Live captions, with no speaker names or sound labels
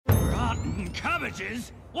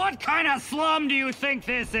Cabbages? What kind of slum do you think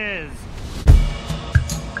this is?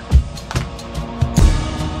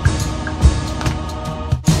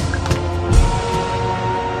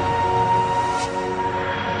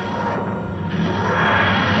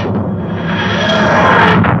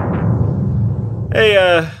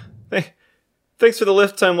 Hey, thanks for the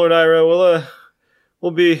lift time, Lord Iroh.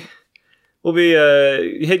 We'll be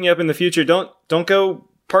hitting you up in the future. Don't go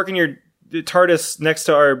parking your TARDIS next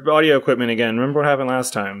to our audio equipment again. Remember what happened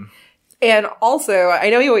last time? And also, I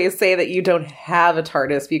know you always say that you don't have a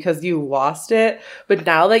TARDIS because you lost it, but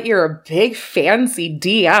now that you're a big fancy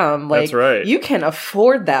DM, That's right. You can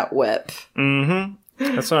afford that whip. Mm-hmm.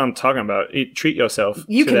 That's what I'm talking about. Treat yourself.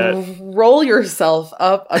 You can roll yourself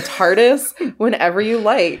up a TARDIS whenever you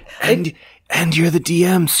like. And you're the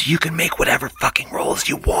DM, so you can make whatever fucking rolls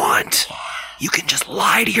you want. You can just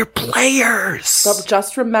lie to your players. But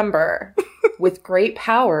just remember, with great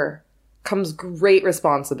power comes great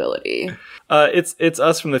responsibility. It's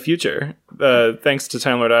us from the future. Thanks to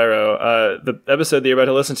Time Lord Iroh. The episode that you're about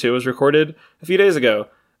to listen to was recorded a few days ago.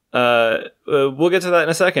 We'll get to that in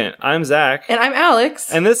a second. I'm Zach. And I'm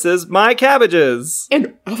Alex. And this is My Cabbages.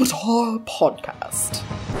 An Avatar podcast.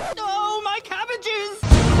 Oh, my cabbages!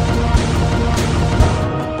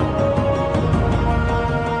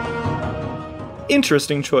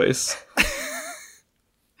 Interesting choice.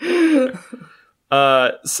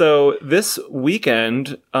 So this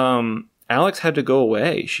weekend, Alex had to go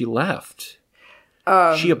away. She left.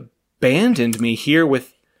 She abandoned me here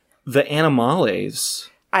with the Animales.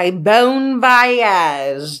 I bon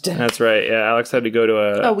voyaged. That's right. Yeah, Alex had to go to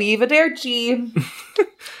a Arrivederci.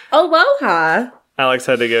 Aloha. Alex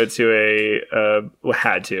had to go to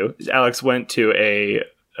Alex went to a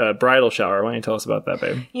bridal shower. Why don't you tell us about that,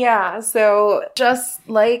 babe? Yeah, so just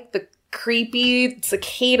like the creepy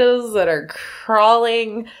cicadas that are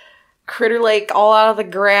crawling Critter Lake all out of the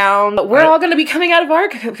ground, we're all going to be coming out of our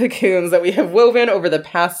cocoons that we have woven over the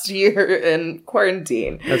past year in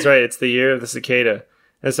quarantine. That's right. It's the year of the cicada.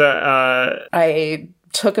 And so, I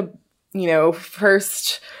took a,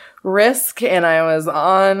 first risk, and I was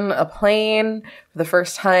on a plane for the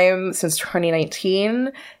first time since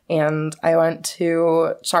 2019, and I went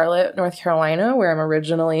to Charlotte, North Carolina, where I'm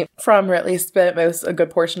originally from, or at least spent a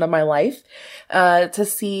good portion of my life, to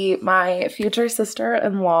see my future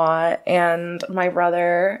sister-in-law and my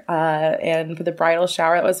brother, and for the bridal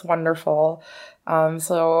shower. It was wonderful.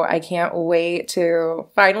 So I can't wait to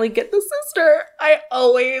finally get the sister I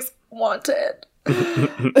always wanted. The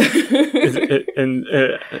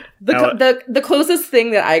closest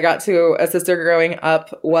thing that I got to a sister growing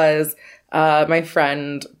up was my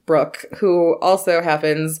friend Brooke, who also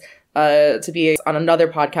happens to be on another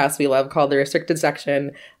podcast we love called The Restricted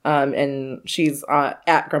Section, and she's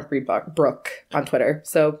at Grumpy Brooke on Twitter.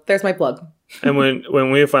 So there's my plug. And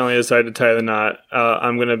when we finally decide to tie the knot,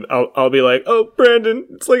 I'll be like, oh, Brandon,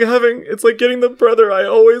 it's like getting the brother I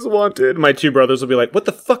always wanted. My two brothers will be like, what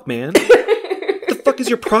the fuck, man? What the fuck is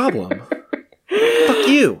your problem? Fuck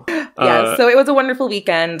you. Yeah, so it was a wonderful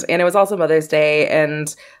weekend, and it was also Mother's Day,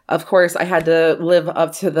 and of course I had to live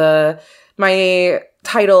up to my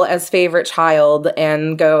title as favorite child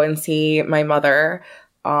and go and see my mother.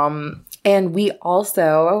 And we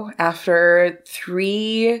also, after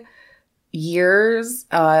 3 years,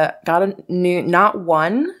 got a new, not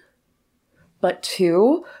one, but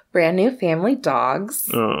 2 brand new family dogs.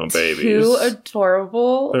 Oh, babies. 2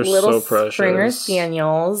 adorable They're little so precious. Springer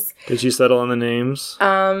Spaniels. Did you settle on the names?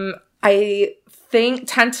 I think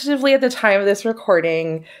tentatively at the time of this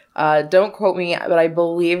recording, don't quote me, but I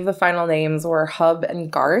believe the final names were Hub and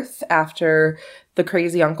Garth, after the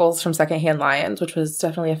crazy uncles from Secondhand Lions, which was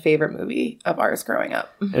definitely a favorite movie of ours growing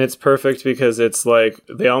up. And it's perfect because it's like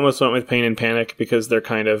they almost went with Pain and Panic because they're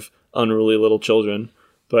kind of unruly little children,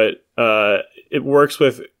 but it works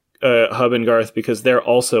with Hub and Garth because they're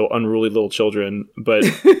also unruly little children, but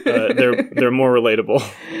they're more relatable.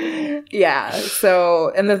 Yeah.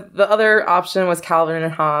 So, and the other option was Calvin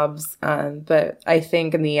and Hobbes, but I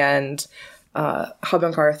think in the end, Hub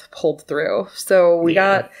and Garth pulled through. So we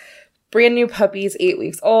got brand new puppies, 8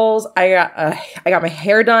 weeks old. I got my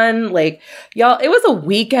hair done. Like, y'all, it was a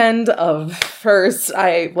weekend of first.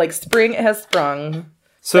 Spring has sprung.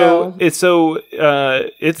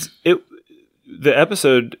 The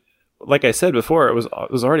episode, like I said before, it was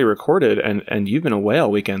already recorded, and you've been away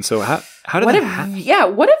all weekend. So how did that happen? Yeah,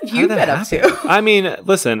 what have you been up to? I mean,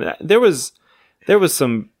 listen, there was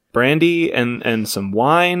some brandy and some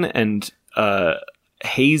wine and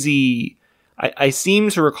hazy. I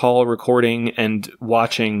seem to recall recording and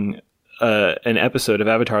watching an episode of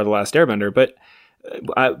Avatar: The Last Airbender, but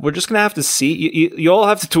we're just gonna have to see. You all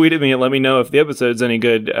have to tweet at me and let me know if the episode's any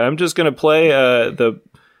good. I'm just gonna play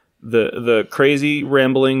the crazy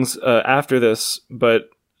ramblings after this, but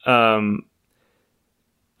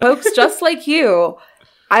folks, just like you,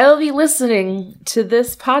 I'll be listening to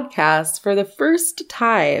this podcast for the first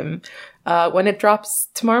time when it drops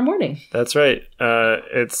tomorrow morning. That's right.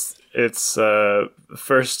 It's the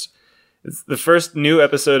first new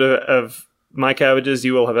episode of My Cabbages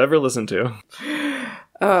you will have ever listened to.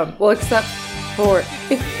 Well, except for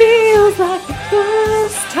it feels like the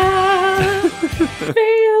first time.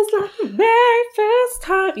 Feels like the very first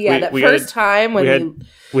time. Yeah, time when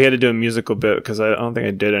we had to do a musical bit because I don't think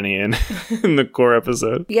I did any in the core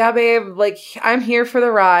episode. Yeah, babe. Like, I'm here for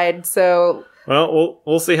the ride. So, well,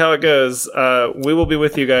 we'll see how it goes. We will be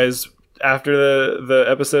with you guys after the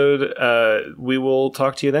episode. We will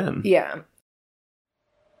talk to you then. Yeah.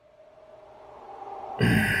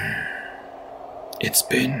 It's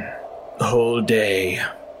been a whole day.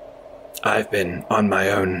 I've been on my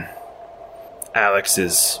own. Alex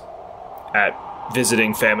is at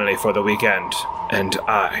visiting family for the weekend, and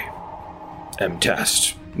I am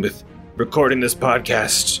tasked with recording this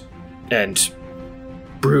podcast and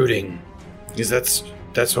brooding, because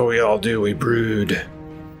that's what we all do. We brood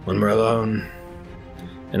when we're alone,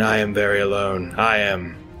 and I am very alone. I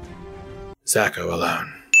am Zacho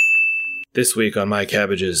alone. This week on My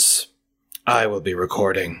Cabbages, I will be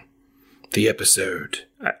recording the episode.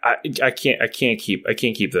 I can't keep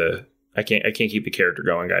the character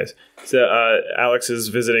going, guys. So Alex is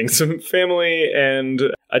visiting some family and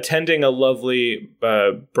attending a lovely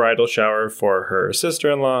bridal shower for her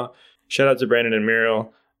sister-in-law. Shout out to Brandon and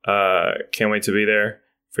Muriel. Can't wait to be there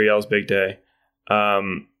for y'all's big day.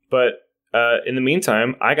 But in the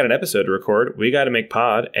meantime, I got an episode to record. We got to make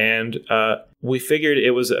pod, and we figured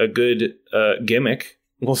it was a good gimmick.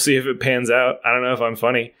 We'll see if it pans out. I don't know if I'm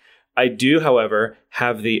funny. I do, however,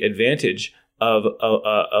 have the advantage of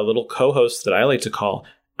a little co-host that I like to call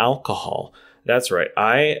alcohol. That's right.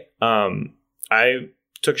 I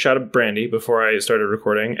took a shot of brandy before I started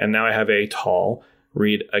recording, and now I have a tall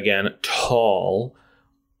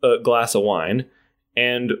glass of wine,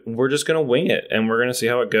 and we're just going to wing it, and we're going to see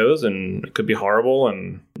how it goes, and it could be horrible,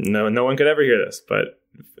 and no one could ever hear this, but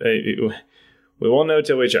we won't know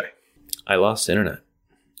till we try. I lost internet.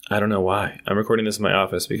 I don't know why. I'm recording this in my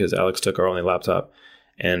office because Alex took our only laptop.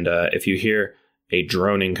 And if you hear a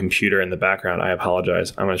droning computer in the background, I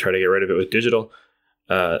apologize. I'm going to try to get rid of it with digital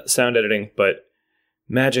sound editing. But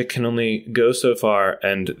magic can only go so far.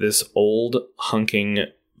 And this old hunking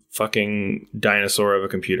fucking dinosaur of a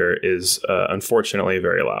computer is unfortunately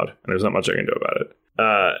very loud. And there's not much I can do about it.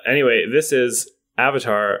 Anyway, this is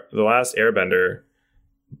Avatar, The Last Airbender,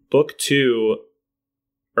 Book 2,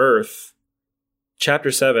 Earth,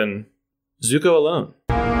 Chapter 7, Zuko Alone.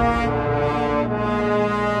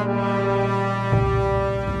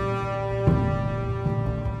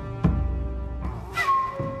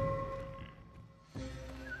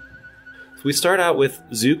 So we start out with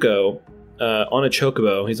Zuko on a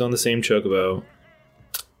chocobo. He's on the same chocobo.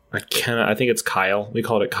 I think it's Kyle. We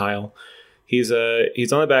called it Kyle. He's on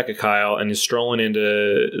the back of Kyle and he's strolling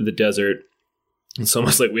into the desert. It's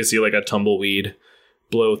almost like we see like a tumbleweed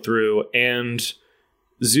blow through, and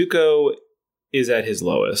Zuko is at his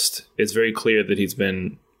lowest. It's very clear that he's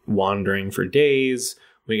been wandering for days.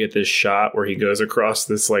 We get this shot where he goes across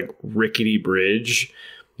this like rickety bridge,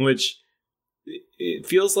 which it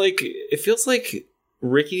feels like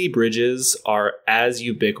rickety bridges are as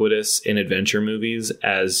ubiquitous in adventure movies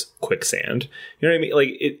as quicksand. You know what I mean?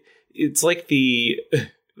 Like it's like the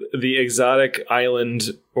exotic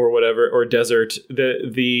island or whatever, or desert,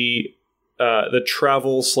 the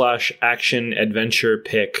travel / action adventure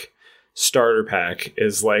pick starter pack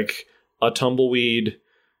is like a tumbleweed,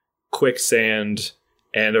 quicksand,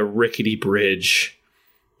 and a rickety bridge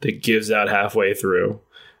that gives out halfway through.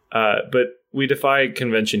 But we defy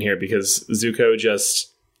convention here because Zuko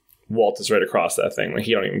just waltzes right across that thing. Like,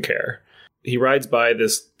 he don't even care. He rides by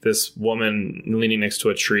this woman leaning next to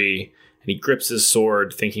a tree, and he grips his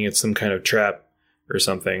sword thinking it's some kind of trap or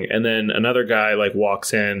something. And then another guy like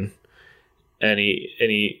walks in, and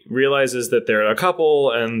he realizes that they're a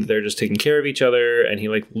couple and they're just taking care of each other, and he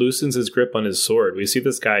like loosens his grip on his sword. We see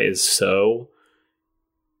this guy is so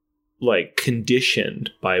like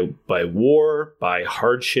conditioned by war, by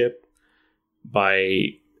hardship,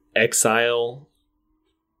 by exile.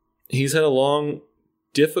 He's had a long,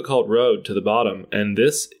 difficult road to the bottom, and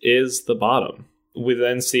this is the bottom. We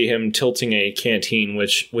then see him tilting a canteen,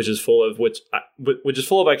 which is full of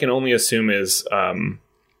I can only assume is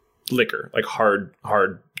liquor, like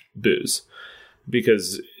hard booze,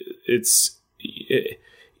 because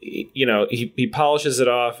he polishes it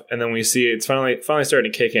off, and then we see it's finally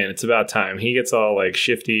starting to kick in. It's about time. He gets all like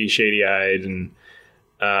shifty, shady-eyed, and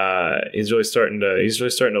he's really starting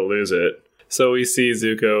to lose it. So we see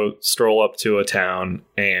Zuko stroll up to a town,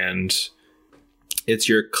 and it's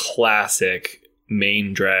your classic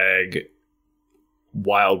main drag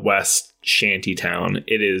Wild West shanty town.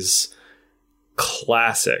 It is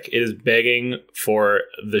classic. It is begging for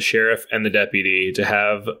the sheriff and the deputy to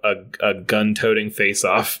have a gun-toting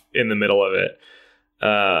face-off in the middle of it.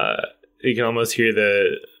 You can almost hear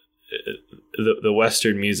the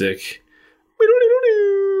Western music.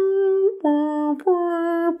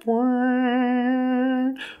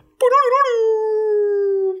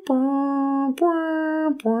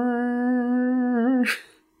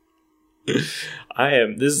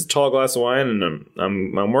 This is a tall glass of wine, and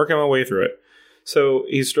I'm working my way through it. So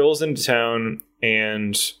he strolls into town,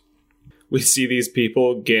 and we see these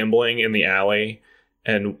people gambling in the alley,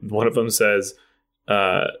 and one of them says,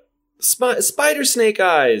 "Spider snake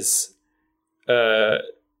eyes,"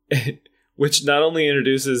 which not only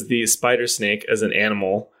introduces the spider snake as an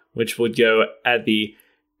animal, which would go at the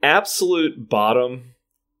absolute bottom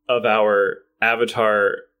of our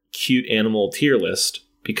Avatar cute animal tier list,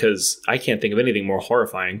 because I can't think of anything more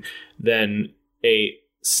horrifying than a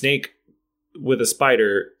snake with a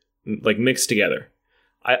spider like mixed together.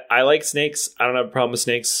 I like snakes. I don't have a problem with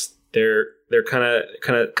snakes. They're kind of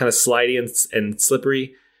slidey and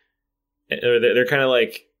slippery. Or they're kind of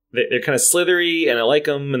like they're kind of slithery, and I like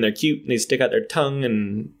them, and they're cute, and they stick out their tongue,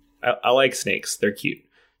 and I like snakes. They're cute.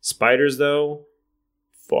 Spiders, though,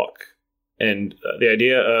 fuck. And the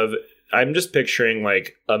idea of, I'm just picturing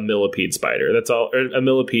like a millipede spider. That's all, or a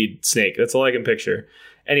millipede snake. That's all I can picture.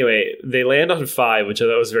 Anyway, they land on 5, which I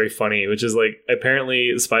thought was very funny, which is like,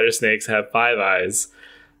 apparently spider snakes have 5 eyes.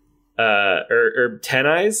 Or 10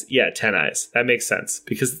 eyes? Yeah, 10 eyes. That makes sense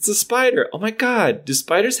because it's a spider. Oh my god, do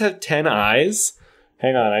spiders have 10 eyes?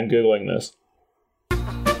 Hang on, I'm Googling this.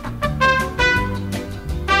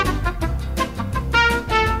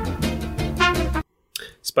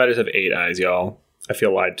 Spiders have 8 eyes, y'all. I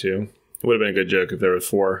feel lied to. It would have been a good joke if there were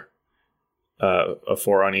 4. A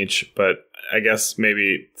 4 on each, but I guess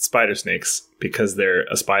maybe spider snakes, because they're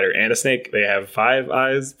a spider and a snake, they have 5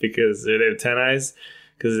 eyes because they have 10 eyes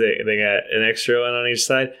because they got an extra one on each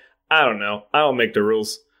side. I don't know. I don't make the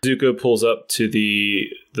rules. Zuko pulls up to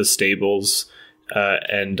the stables,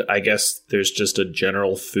 and I guess there's just a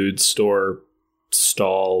general food store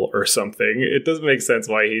stall or something. It doesn't make sense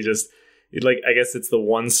why I guess it's the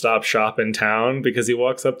one-stop shop in town, because he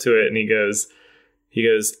walks up to it and he goes,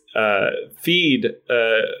 feed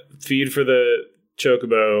for the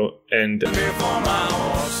chocobo and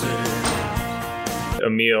a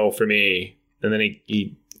meal for me. And then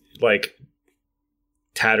he like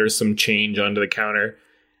tatters some change onto the counter,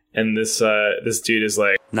 and this dude is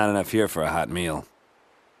like, "Not enough here for a hot meal.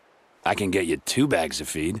 I can get you 2 bags of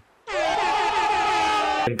feed."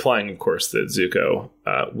 Implying, of course, that Zuko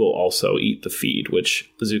will also eat the feed,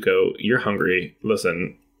 which, Zuko, you're hungry.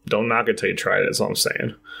 Listen, don't knock it till you try it, that's all I'm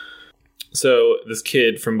saying. So this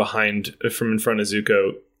kid from in front of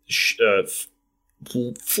Zuko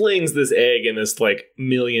flings this egg in this like $1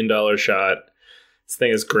 million shot. This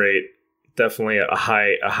thing is great. Definitely a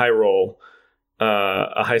high roll,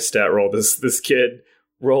 a high stat roll. This kid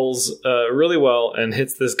rolls really well and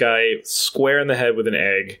hits this guy square in the head with an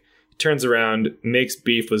egg. Turns around, makes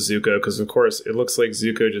beef with Zuko, because of course it looks like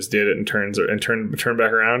Zuko just did it and turn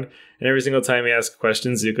back around. And every single time he asks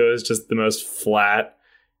questions, Zuko is just the most flat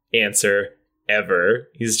answer ever.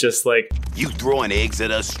 He's just like, "You throwing eggs at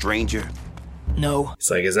us, stranger?" No. He's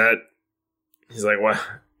like, what?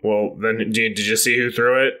 Well, then did you see who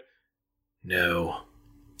threw it? No.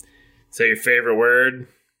 Is that your favorite word?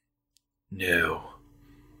 No.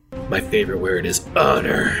 My favorite word is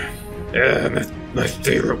honor. My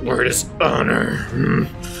favorite word is honor.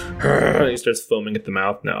 He starts foaming at the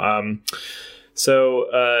mouth. No. So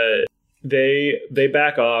they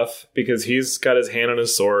back off because he's got his hand on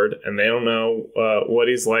his sword, and they don't know what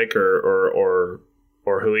he's like or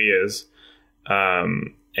who he is.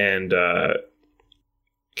 And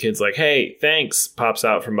kid's like, "Hey, thanks," pops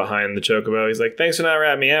out from behind the chocobo. He's like, "Thanks for not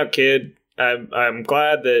ratting me out, kid. I'm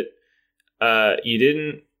glad that you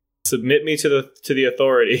didn't submit me to the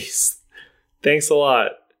authorities. Thanks a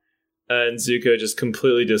lot." And Zuko just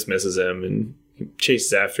completely dismisses him and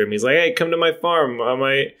chases after him. He's like, "Hey, come to my farm.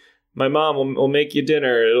 My mom will make you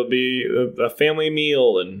dinner. It'll be a family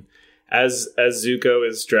meal." And as Zuko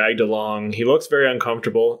is dragged along, he looks very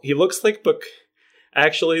uncomfortable. He looks like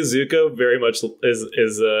Actually, Zuko very much is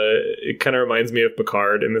it kind of reminds me of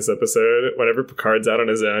Picard in this episode. Whenever Picard's out on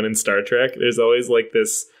his own in Star Trek, there's always like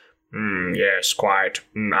this, yes, quite.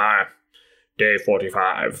 Day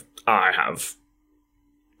 45. I have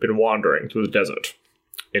been wandering through the desert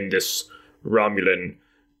in this Romulan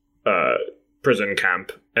prison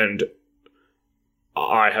camp, and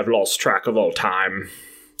I have lost track of all time.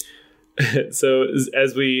 So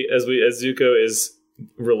as Zuko is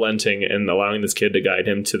relenting and allowing this kid to guide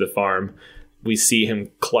him to the farm, we see him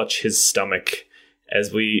clutch his stomach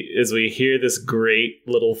as we hear this great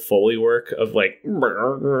little Foley work of like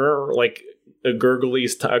a gurgly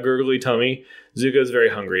tummy. Zuko's very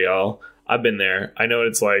hungry, y'all. I've been there. I know what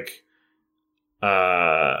it's like.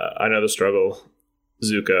 I know the struggle.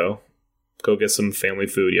 Zuko, go get some family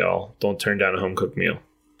food, y'all. Don't turn down a home-cooked meal.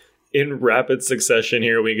 In rapid succession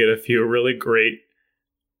here, we get a few really great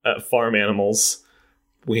farm animals.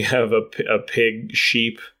 We have a pig,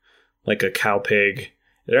 sheep, like a cow pig.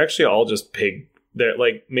 They're actually all just pig. They're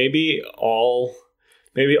like maybe all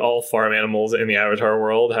farm animals in the Avatar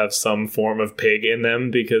world have some form of pig in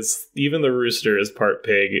them, because even the rooster is part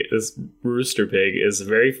pig. This rooster pig is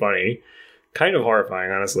very funny, kind of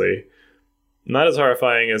horrifying, honestly. Not as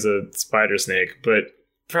horrifying as a spider snake, but it's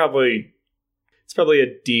probably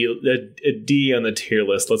a D on the tier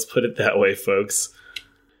list. Let's put it that way, folks.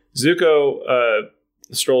 Zuko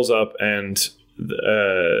strolls up, and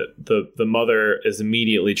the mother is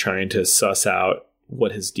immediately trying to suss out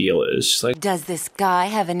what his deal is. She's like, does this guy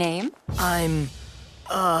have a name?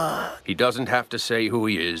 He doesn't have to say who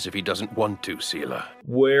he is if he doesn't want to, Seela.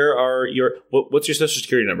 What's your social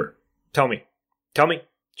security number? Tell me.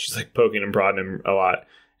 She's like poking and prodding him a lot.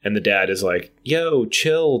 And the dad is like, yo,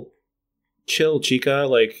 chill, chica.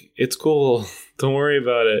 Like, it's cool. Don't worry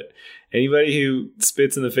about it. Anybody who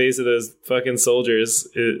spits in the face of those fucking soldiers,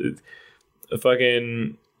 a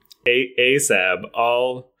fucking ASAB.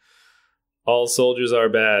 All soldiers are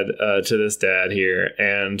bad to this dad here.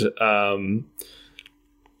 And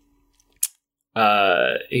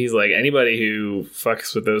he's like, anybody who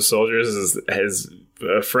fucks with those soldiers is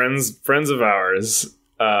friends of ours.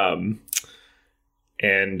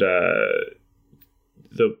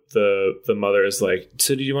 The mother is like,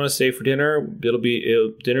 so do you want to stay for dinner?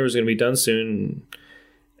 Dinner is going to be done soon.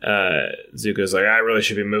 Zuko's like, I really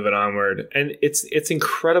should be moving onward. And it's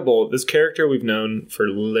incredible. This character we've known for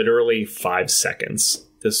literally 5 seconds.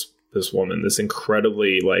 This woman, this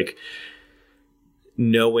incredibly like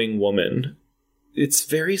knowing woman. It's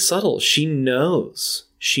very subtle. She knows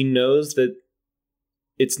that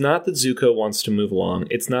it's not that Zuko wants to move along.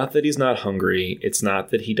 It's not that he's not hungry. It's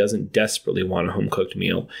not that he doesn't desperately want a home-cooked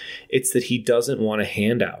meal. It's that he doesn't want a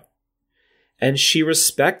handout. And she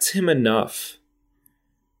respects him enough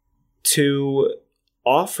to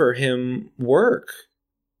offer him work.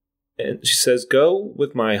 And she says, go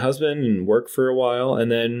with my husband and work for a while,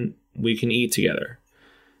 and then we can eat together.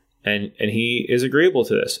 And he is agreeable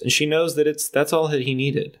to this. And she knows that that's all that he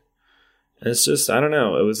needed. And it's just, I don't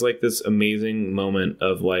know, it was like this amazing moment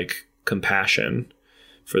of like compassion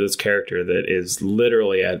for this character that is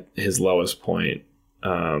literally at his lowest point.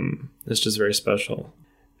 It's just very special.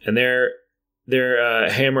 And they're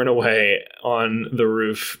hammering away on the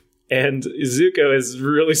roof, and Zuko is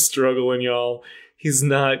really struggling, y'all. He's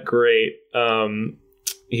not great.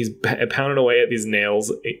 He's pounding away at these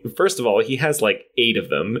nails. First of all, he has like 8 of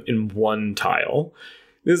them in one tile.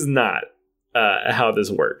 This is not how this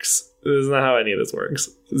works. This is not how any of this works.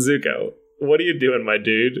 Zuko, what are you doing, my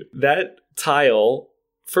dude? That tile,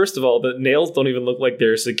 first of all, the nails don't even look like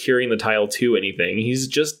they're securing the tile to anything. He's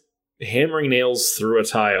just hammering nails through a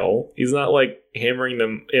tile. He's not like hammering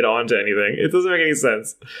it onto anything. It doesn't make any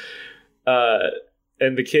sense.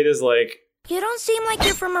 And the kid is like, you don't seem like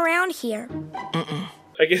you're from around here.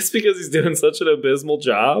 I guess because he's doing such an abysmal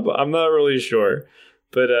job. I'm not really sure.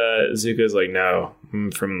 But Zuko's like, no,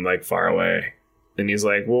 I'm from like far away. And he's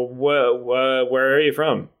like, well, where are you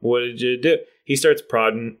from? What did you do? He starts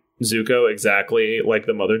prodding Zuko exactly like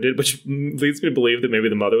the mother did, which leads me to believe that maybe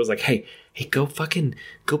the mother was like, hey, go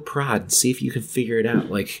prod and see if you can figure it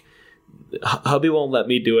out. Like, hubby won't let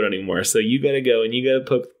me do it anymore, so you gotta go and you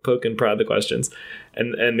gotta poke and prod the questions.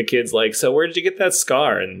 And the kid's like, so where did you get that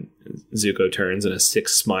scar? And Zuko turns and a sick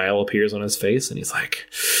smile appears on his face, and he's like,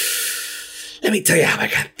 let me tell you how I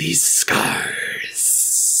got these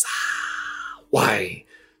scars. Why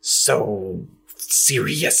so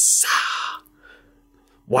serious?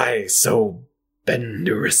 Why so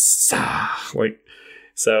benderous? Like,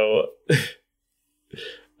 so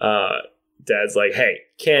Dad's like, hey,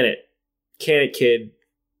 can it, kid?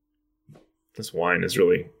 This wine has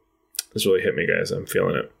really hit me, guys. I'm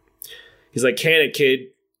feeling it. He's like, can it, kid?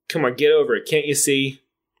 Come on, get over it. Can't you see?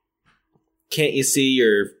 Can't you see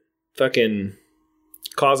you're fucking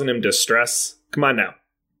causing him distress? Come on now.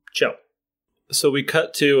 Chill. So we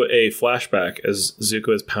cut to a flashback as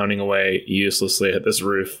Zuko is pounding away uselessly at this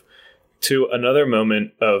roof to another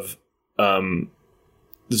moment of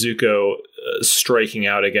Zuko striking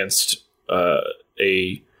out against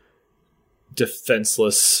a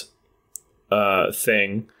defenseless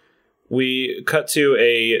thing. We cut to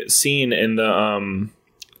a scene in the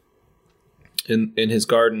in his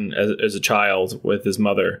garden as a child with his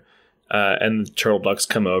mother, and the turtle ducks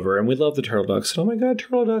come over, and we love the turtle ducks. Oh my god,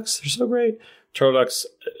 turtle ducks, they're so great. Turtle ducks,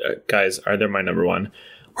 guys, they're my number one.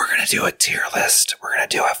 We're gonna do a tier list. We're gonna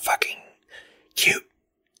do a fucking cute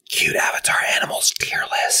Avatar animals tier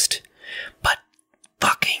list. But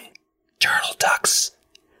fucking turtle ducks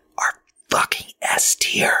are fucking S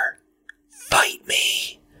tier. Fight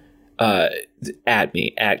me. At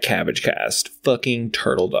me, at CabbageCast. Fucking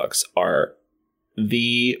turtle ducks are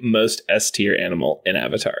the most S tier animal in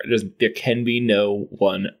Avatar. There can be no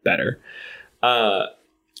one better.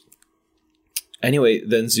 Anyway,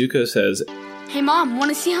 then Zuko says, Hey Mom,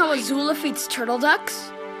 wanna see how Azula feeds turtle ducks?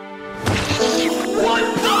 What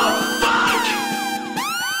the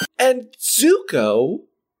fuck? And Zuko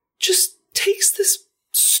just takes this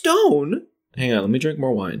stone. Hang on, let me drink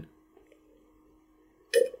more wine.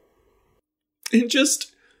 And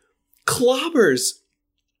just clobbers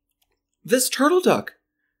this turtle duck.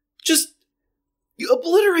 Just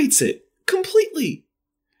obliterates it completely.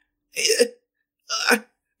 It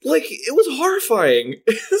was horrifying.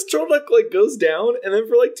 This turtle duck goes down, and then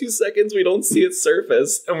for 2 seconds we don't see its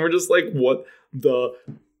surface, and we're just like, what the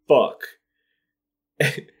fuck?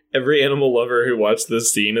 Every animal lover who watched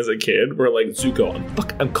this scene as a kid, we're like, Zuko,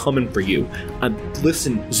 I'm coming for you.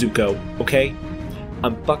 Listen, Zuko, okay?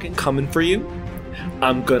 I'm fucking coming for you.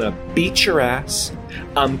 I'm gonna beat your ass.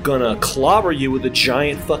 I'm gonna clobber you with a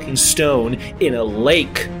giant fucking stone in a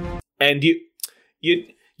lake. And you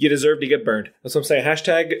deserve to get burned. That's what I'm saying.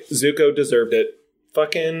 Hashtag Zuko deserved it.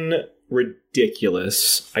 Fucking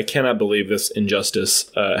ridiculous. I cannot believe this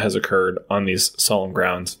injustice has occurred on these solemn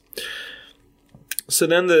grounds. So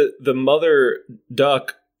then the mother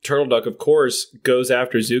duck, turtle duck, of course, goes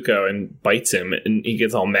after Zuko and bites him, and he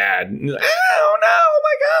gets all mad. And he's like, oh no, oh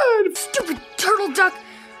my god! Stupid turtle duck!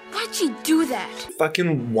 Why'd you do that?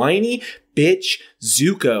 Fucking whiny bitch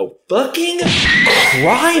Zuko. Fucking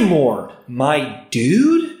cry more, my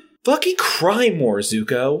dude. Fucking cry more,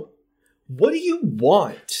 Zuko. What do you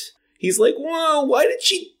want? He's like, whoa, why did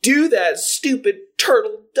she do that, stupid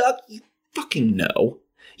turtle duck? You fucking know.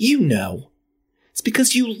 You know. It's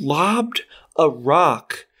because you lobbed a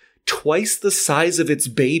rock twice the size of its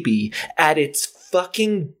baby at its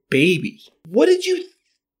fucking baby. What did you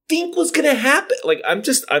think was gonna happen?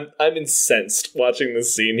 I'm incensed watching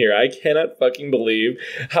this scene here. I cannot fucking believe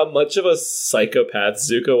how much of a psychopath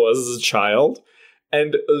Zuko was as a child.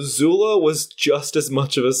 And Azula was just as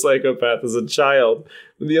much of a psychopath as a child.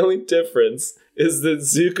 The only difference is that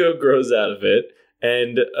Zuko grows out of it,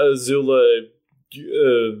 and Azula,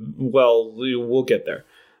 we'll get there.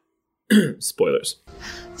 Spoilers.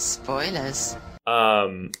 Spoilers.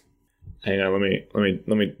 Hang on,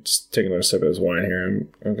 let me just take another sip of this wine here.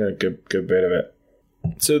 I've got a good bit of it.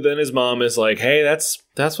 So then his mom is like, "Hey, that's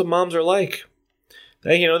what moms are like.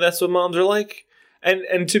 Hey, that's what moms are like."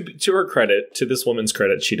 And to her credit, to this woman's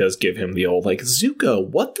credit, she does give him the old Zuko,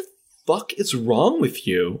 what the fuck is wrong with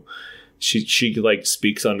you? She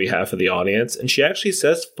speaks on behalf of the audience, and she actually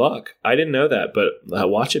says fuck. I didn't know that, but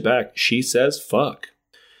watch it back. She says fuck.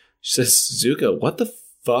 She says, Zuko, what the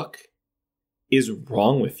fuck is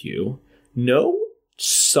wrong with you? No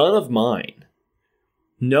son of mine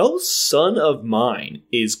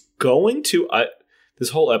is going to...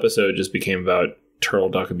 This whole episode just became about turtle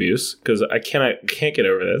duck abuse, because I can't get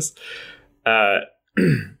over this. And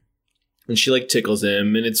she tickles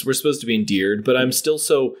him, and we're supposed to be endeared, but I'm still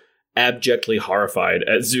so abjectly horrified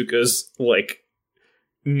at Zuko's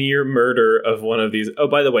near murder of one of these. Oh,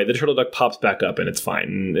 by the way, the turtle duck pops back up and it's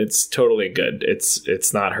fine. It's totally good.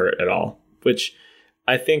 It's not hurt at all, which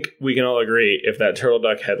I think we can all agree, if that turtle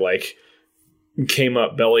duck had came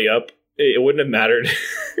up belly up, it wouldn't have mattered.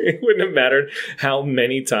 It wouldn't have mattered how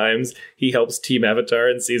many times he helps Team Avatar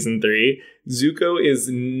in season 3. Zuko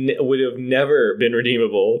would have never been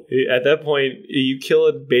redeemable. At that point, you kill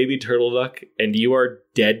a baby turtle duck and you are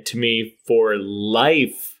dead to me for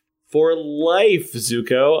life. For life,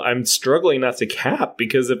 Zuko. I'm struggling not to cap,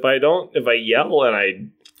 because if I yell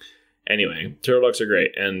and anyway, turtle ducks are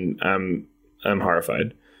great, and I'm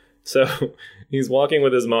horrified. So he's walking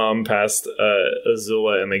with his mom past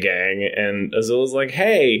Azula and the gang, and Azula's like,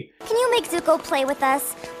 hey. Can you make Zuko play with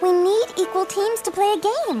us? We need equal teams to play a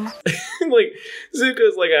game. Like,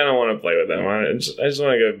 Zuko's like, I don't want to play with them. I just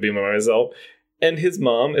want to go be by myself. And his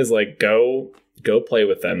mom is like, go play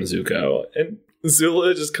with them, Zuko. And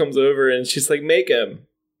Azula just comes over and she's like, make him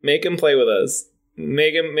play with us.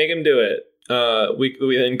 Make him do it.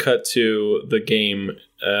 We then cut to the game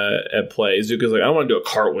at play. Zuko's like, I want to do a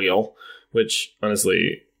cartwheel, which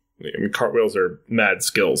honestly, I mean, cartwheels are mad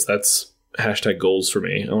skills. That's hashtag goals for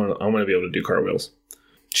me. I want to be able to do cartwheels.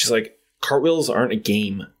 She's like, cartwheels aren't a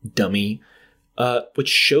game, dummy. Which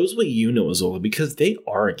shows what you know, Azula, because they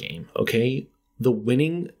are a game. Okay, the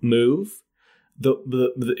winning move,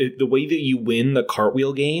 the way that you win the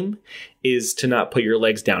cartwheel game is to not put your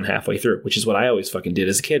legs down halfway through, which is what I always fucking did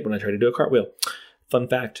as a kid when I tried to do a cartwheel. Fun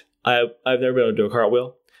fact: I've never been able to do a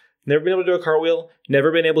cartwheel. Never been able to do a cartwheel.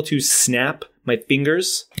 Never been able to snap my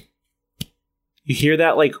fingers. You hear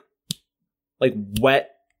that, like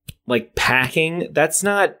wet, like packing? That's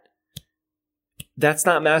not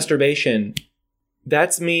masturbation.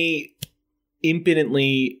 That's me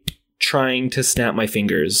impotently trying to snap my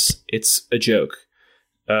fingers. It's a joke.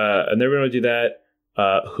 I've never been able to do that.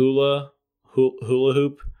 Hula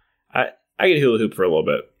hoop. I get hula hoop for a little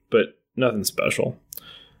bit, but nothing special.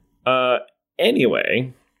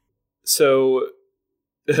 Anyway, so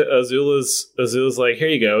Azula's like, here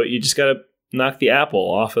you go. You just gotta knock the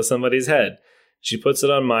apple off of somebody's head. She puts it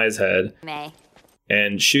on Mai's head. May.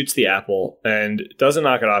 And shoots the apple and doesn't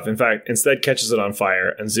knock it off. In fact, instead catches it on fire.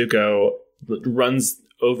 And Zuko runs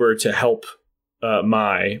over to help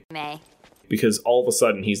Mai. May. Because all of a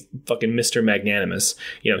sudden he's fucking Mr. Magnanimous.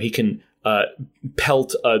 You know, he can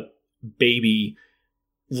pelt a baby,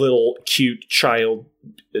 little cute child,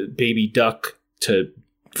 baby duck to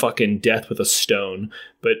fucking death with a stone.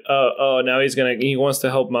 But now he wants to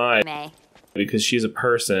help Mai. May. Because she's a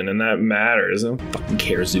person, and that matters. I don't fucking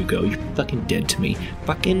care, Zuko. You're fucking dead to me.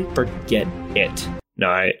 Fucking forget it. No,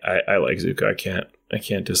 I like Zuko. I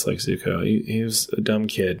can't dislike Zuko. He was a dumb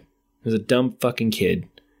kid. He was a dumb fucking kid.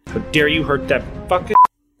 How dare you hurt that fucking...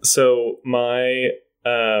 So, this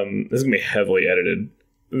is gonna be heavily edited.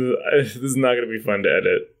 This is not gonna be fun to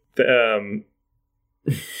edit.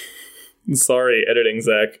 Sorry, editing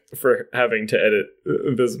Zach, for having to edit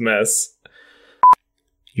this mess.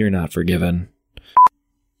 You're not forgiven.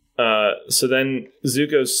 So then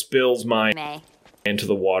Zuko spills Mai into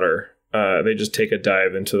the water. They just take a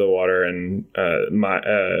dive into the water, and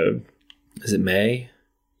is it Mai?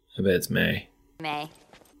 I bet it's Mai. May.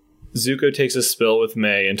 Zuko takes a spill with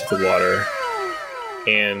Mai into the water,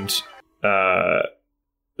 and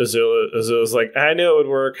Azula's like, I knew it would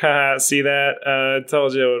work. Haha, see that? I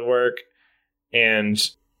told you it would work. And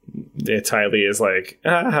Ty Lee is like,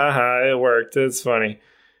 it worked. It's funny.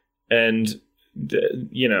 And,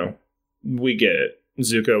 you know, we get it.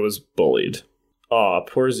 Zuko was bullied. Aw,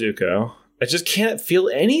 poor Zuko. I just can't feel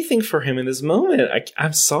anything for him in this moment.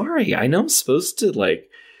 I'm sorry. I know I'm supposed to, like,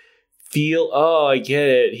 feel, I get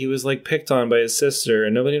it. He was, like, picked on by his sister,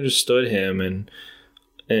 and nobody understood him, and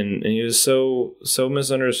he was so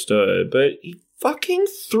misunderstood. But he fucking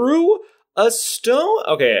threw a stone.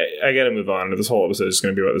 Okay, I gotta move on. This whole episode is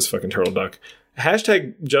going to be about this fucking turtle duck.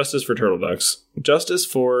 Hashtag justice for turtle ducks. Justice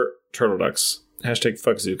for turtle ducks. Hashtag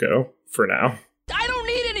fuck Zuko for now. I don't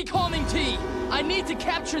need any calming tea. I need to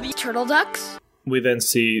capture the turtle ducks. We then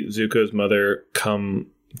see Zuko's mother come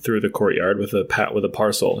through the courtyard with a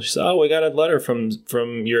parcel. She says, we got a letter from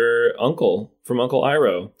your uncle, from Uncle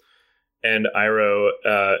Iroh. And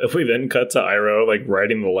Iroh, we then cut to Iroh, like,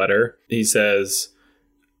 writing the letter. He says,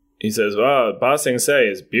 Ba Sing Se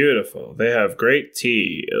is beautiful. They have great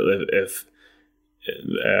tea.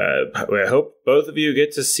 I hope both of you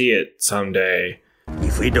get to see it someday.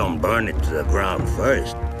 If we don't burn it to the ground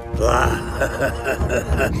first.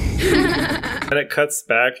 And it cuts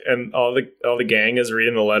back, and all the gang is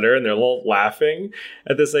reading the letter, and they're all laughing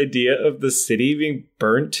at this idea of the city being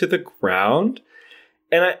burnt to the ground.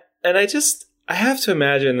 And I have to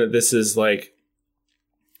imagine that this is like,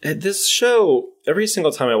 this show, every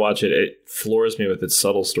single time I watch it, it floors me with its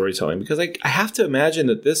subtle storytelling, because I have to imagine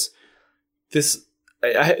that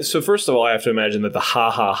so first of all, I have to imagine that the ha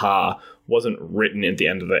ha ha wasn't written at the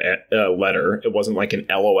end of the letter. It wasn't like an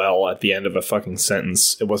LOL at the end of a fucking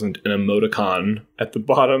sentence. It wasn't an emoticon at the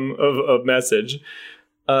bottom of a message.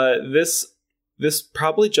 This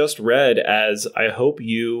probably just read as, I hope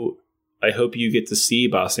you get to see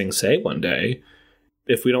Ba Sing Se one day.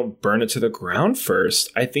 If we don't burn it to the ground first.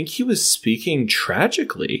 I think he was speaking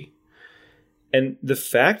tragically. And the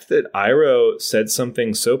fact that Iroh said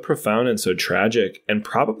something so profound and so tragic, and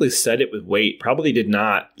probably said it with weight, probably did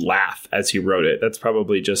not laugh as he wrote it. That's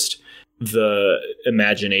probably just the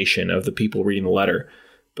imagination of the people reading the letter.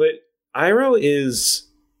 But Iroh is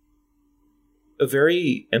a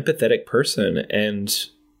very empathetic person, and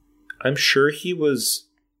I'm sure he was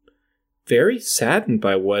very saddened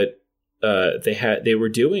by what they were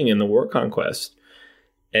doing in the War Conquest.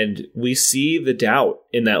 And we see the doubt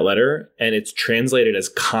in that letter, and it's translated as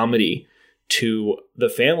comedy to the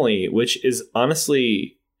family, which is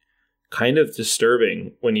honestly kind of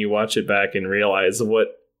disturbing when you watch it back and realize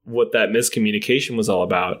what that miscommunication was all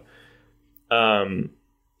about.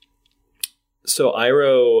 So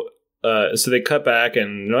Iroh, so they cut back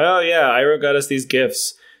and, oh yeah, Iroh got us these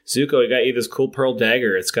gifts. Zuko, I got you this cool pearl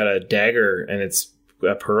dagger. It's got a dagger and it's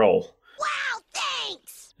a pearl.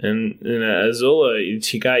 And Azula,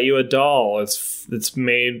 she got you a doll. It's like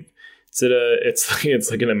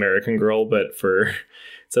an American Girl, but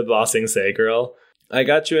it's a Ba Sing Se girl. I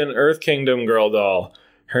got you an Earth Kingdom girl doll.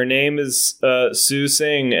 Her name is Su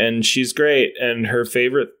Sing, and she's great. And her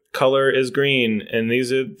favorite color is green. And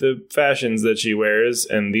these are the fashions that she wears,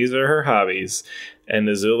 and these are her hobbies. And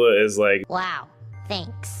Azula is like, wow,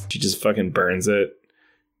 thanks. She just fucking burns it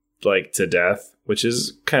like to death, which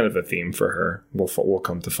is kind of a theme for her. We'll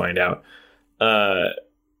come to find out.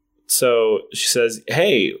 So she says,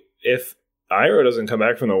 hey, if Iroh doesn't come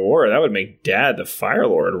back from the war, that would make Dad the Fire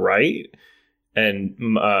Lord, right? And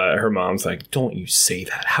her mom's like, don't you say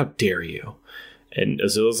that. How dare you? And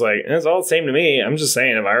Azula's like, it's all the same to me. I'm just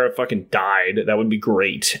saying, if Iroh fucking died, that would be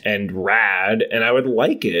great and rad, and I would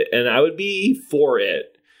like it, and I would be for it.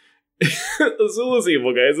 Azula's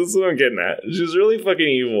evil, guys. That's what I'm getting at. She's really fucking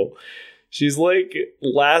evil. She's like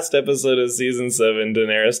last episode of season 7,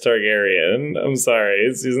 Daenerys Targaryen. I'm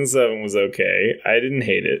sorry. Season 7 was okay. I didn't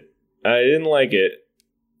hate it. I didn't like it,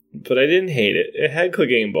 but I didn't hate it. It had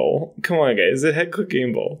Clegane Bowl. Come on, guys. It had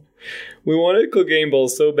Clegane Bowl. We wanted Clegane Bowl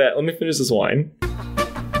so bad. Let me finish this wine.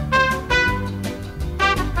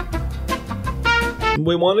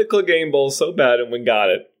 We wanted Clegane Bowl so bad, and we got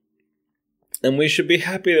it. And we should be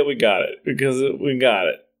happy that we got it, because we got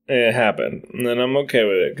it. It happened. And then I'm okay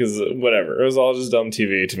with it, because whatever. It was all just dumb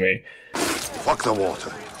TV to me. Fuck the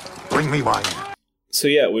water. Bring me wine. So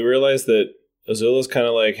yeah, we realized that Azula's kind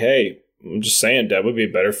of like, hey, I'm just saying, Dad would be a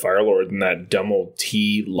better Fire Lord than that dumb old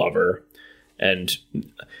tea lover. And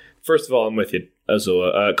first of all, I'm with you,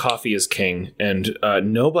 Azula. Coffee is king. And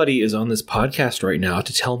nobody is on this podcast right now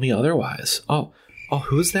to tell me otherwise. Oh,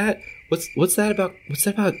 who's that? What's that about? What's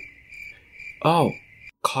that about? Oh,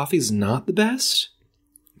 coffee's not the best?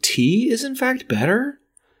 Tea is in fact better?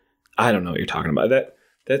 I don't know what you're talking about.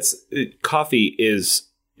 Coffee is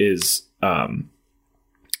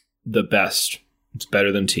the best. It's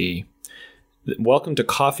better than tea. Welcome to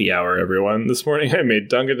Coffee Hour, everyone. This morning I made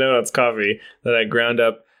Dunkin' Donuts coffee that I ground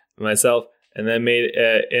up myself and then made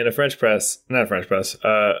in a French press. Not a French press.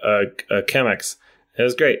 A Chemex. It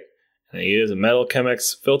was great. And I use a metal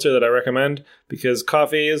Chemex filter that I recommend because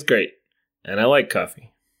coffee is great. And I like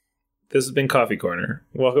coffee. This has been Coffee Corner.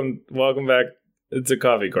 Welcome back to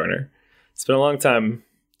Coffee Corner. It's been a long time.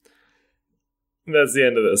 That's the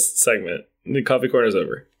end of this segment. The Coffee Corner's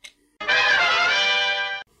over.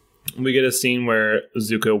 We get a scene where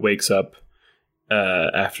Zuko wakes up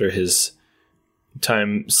after his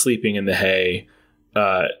time sleeping in the hay,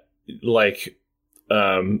 like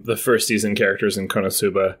the first season characters in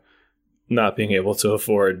Konosuba not being able to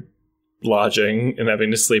afford lodging and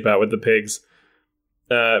having to sleep out with the pigs.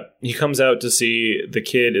 He comes out to see the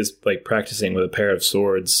kid is like practicing with a pair of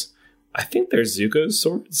swords. I think they're Zuko's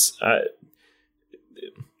swords.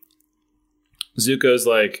 Zuko's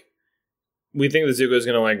like, we think that Zuko's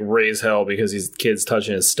gonna like raise hell because these kids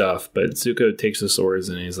touching his stuff, but Zuko takes the swords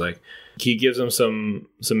and he's like, he gives him some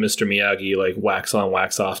Mr. Miyagi like wax on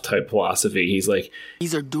wax off type philosophy. He's like,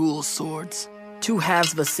 these are dual swords, two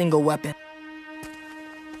halves of a single weapon.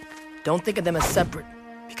 Don't think of them as separate,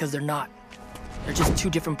 because they're not. They're just two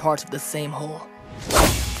different parts of the same whole.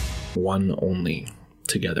 One only,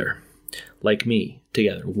 together. Like me,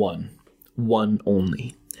 together, one. One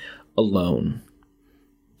only. Alone.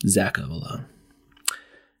 Zakko alone.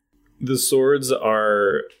 The swords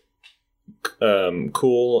are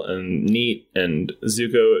cool and neat, and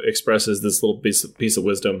Zuko expresses this little piece of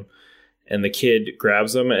wisdom, and the kid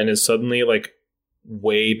grabs them and is suddenly like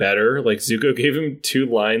way better. Like Zuko gave him 2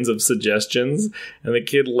 lines of suggestions, and the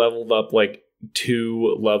kid leveled up like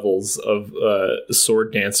 2 levels of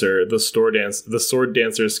sword dancer, the sword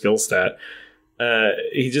dancer skill stat.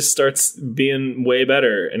 He just starts being way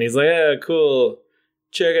better, and he's like, yeah, cool.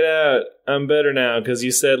 check it out. I'm better now because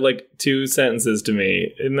you said like 2 sentences to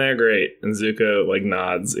me. Isn't that great? And Zuko like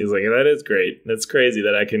nods. He's like, that is great. That's crazy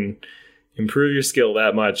that I can improve your skill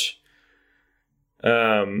that much.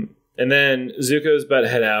 And then Zuko's about to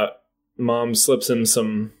head out. Mom slips him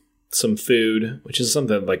some food, which is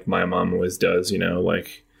something like my mom always does, you know,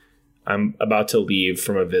 like I'm about to leave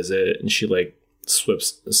from a visit and she like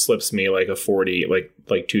slips me like a 40, like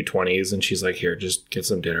 2 20s, and she's like, here, just get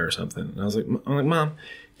some dinner or something. And I'm like, Mom,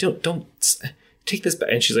 don't take this back.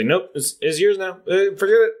 And she's like, nope, it's yours now. Forget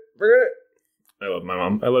it. I love my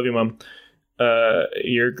mom. I love you, Mom.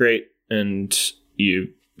 You're great, and you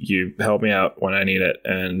help me out when I need it,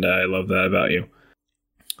 and I love that about you.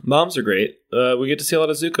 Moms are great. We get to see a lot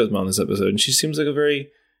of Zuko's mom this episode, and she seems like a very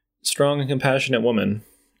strong and compassionate woman.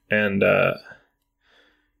 And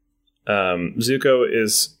Zuko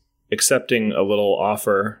is accepting a little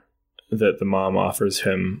offer that the mom offers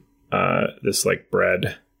him, this like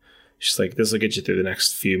bread. She's like, this will get you through the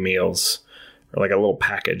next few meals, or like a little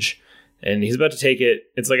package. And he's about to take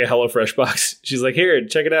it. It's like a HelloFresh box. She's like, here,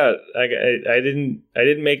 check it out. I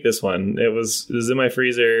didn't make this one. It was in my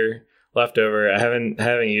freezer, leftover. I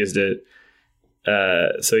haven't used it.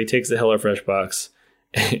 So he takes the HelloFresh box,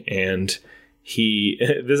 and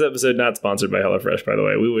this episode not sponsored by HelloFresh, by the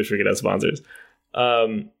way. We wish we could have sponsors.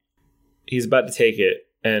 He's about to take it,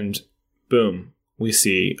 and boom, we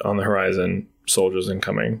see on the horizon soldiers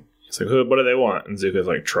incoming. He's like, what do they want? And Zuko's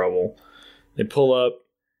like, trouble. They pull up,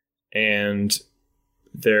 and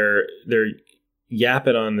they're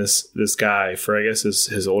yapping on this guy for, I guess,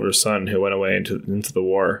 his older son who went away into the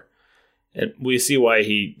war. And we see why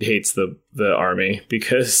he hates the army,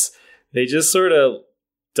 because they just sort of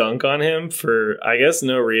dunk on him for, I guess,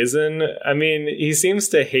 no reason. I mean, he seems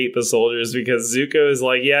to hate the soldiers because Zuko is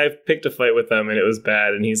like, yeah, I picked a fight with them and it was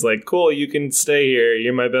bad. And he's like, cool, you can stay here.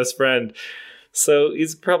 You're my best friend. So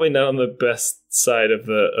he's probably not on the best side of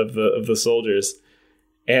the soldiers.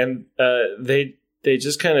 And they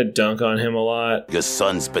just kind of dunk on him a lot. Your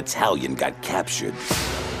son's battalion got captured.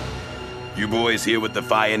 You boys hear what the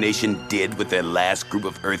Fire Nation did with their last group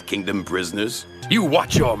of Earth Kingdom prisoners? You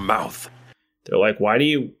watch your mouth. They're like, why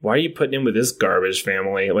are you putting him with this garbage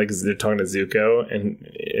family? Like, they're talking to Zuko, and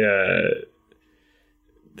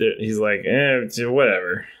he's like,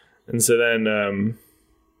 whatever. And so then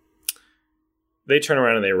they turn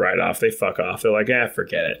around and they ride off. They fuck off. They're like,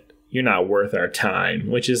 forget it. You're not worth our time,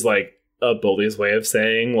 which is like a bully's way of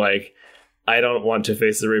saying, like, I don't want to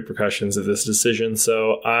face the repercussions of this decision,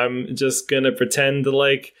 so I'm just gonna pretend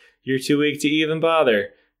like you're too weak to even bother.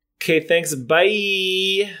 Okay, thanks,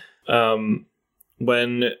 bye.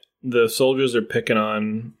 When the soldiers are picking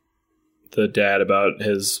on the dad about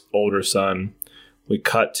his older son, we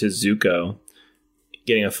cut to Zuko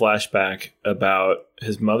getting a flashback about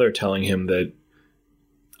his mother telling him that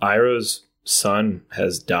Iroh's son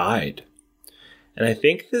has died. And I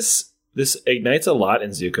think this ignites a lot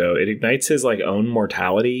in Zuko. It ignites his like own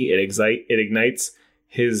mortality. It ignites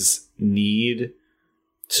his need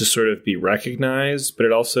to sort of be recognized, but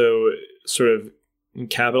it also sort of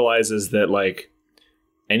capitalizes that like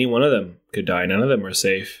any one of them could die. None of them are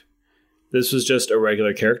safe. This was just a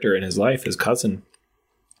regular character in his life, his cousin,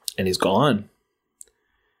 and he's gone.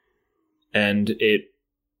 And it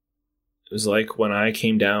was like when I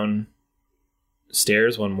came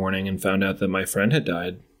downstairs one morning and found out that my friend had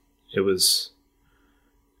died. It was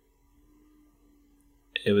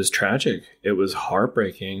tragic. It was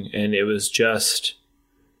heartbreaking. And it was just,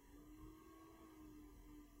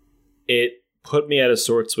 it put me at a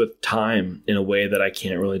sorts with time in a way that I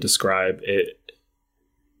can't really describe. It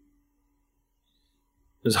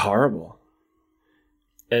was horrible.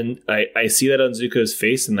 And I see that on Zuko's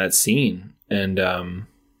face in that scene. And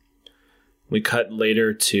we cut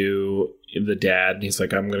later to the dad, and he's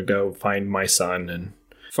like, I'm going to go find my son. And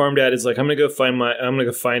Farm Dad is like, I'm gonna go find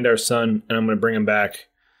our son, and I'm gonna bring him back,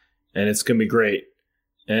 and it's gonna be great.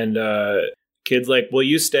 And Kid's like, will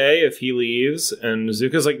you stay if he leaves? And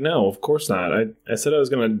Zuko's like, no, of course not. I said I was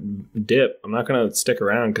gonna dip. I'm not gonna stick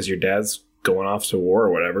around because your dad's going off to war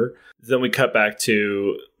or whatever. Then we cut back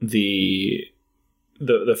to the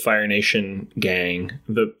Fire Nation gang,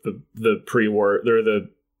 the pre-war, or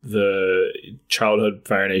the childhood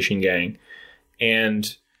Fire Nation gang,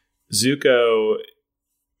 and Zuko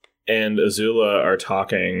and Azula are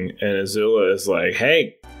talking, and Azula is like,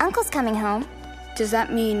 hey, Uncle's coming home. Does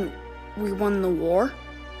that mean we won the war?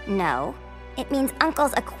 No. It means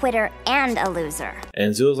Uncle's a quitter and a loser.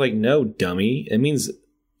 And Azula's like, no, dummy. It means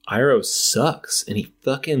Iroh sucks, and he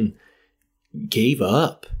fucking gave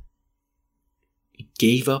up. He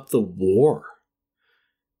gave up the war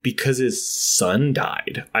because his son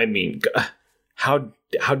died. I mean, how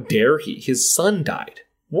how dare he? His son died.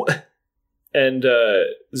 What? And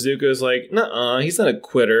Zuko's like, nuh-uh, he's not a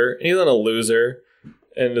quitter. He's not a loser.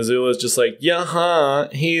 And Azula's just like,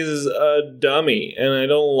 he's a dummy, and I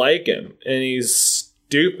don't like him, and he's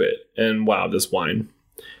stupid. And wow, this wine.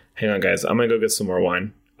 Hang on, guys. I'm going to go get some more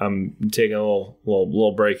wine. I'm taking a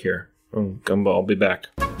little break here. I'll be back.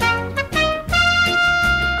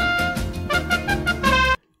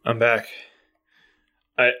 I'm back.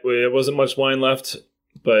 There wasn't much wine left,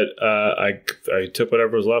 but I took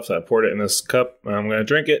whatever was left. I poured it in this cup. I'm going to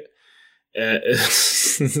drink it.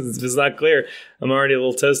 If it's not clear, I'm already a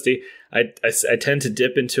little toasty. I tend to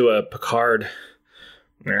dip into a Picard.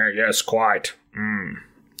 Yes, quite.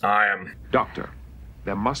 I am. Doctor,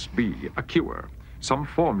 there must be a cure. Some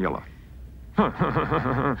formula.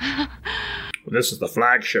 This is the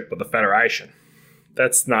flagship of the Federation.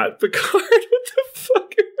 That's not Picard. What the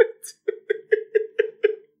fuck am I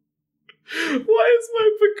doing? Why is my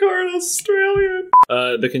Picard Australian?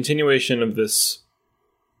 The continuation of this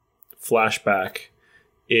flashback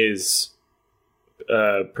is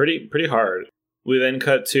pretty hard. We then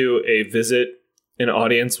cut to a visit, an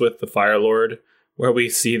audience with the Fire Lord, where we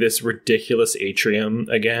see this ridiculous atrium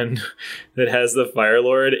again that has the Fire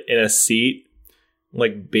Lord in a seat,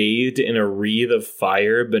 like bathed in a wreath of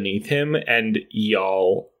fire beneath him. And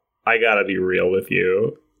y'all, I gotta be real with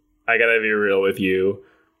you,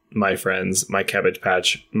 my friends, my Cabbage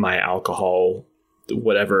Patch, my alcohol,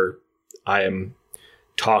 whatever I am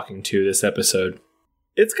talking to this episode.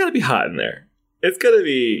 It's gotta be hot in there. It's gotta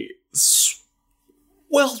be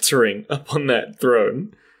sweltering up on that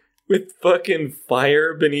throne with fucking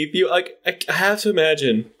fire beneath you. Like, I have to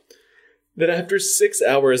imagine that after 6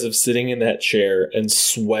 hours of sitting in that chair and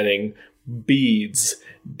sweating beads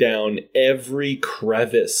down every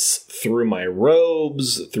crevice through my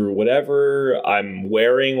robes, through whatever I'm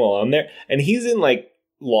wearing while I'm there, and he's in like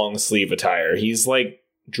long sleeve attire. He's like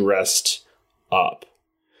dressed up.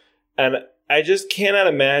 And I just cannot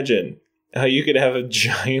imagine how you could have a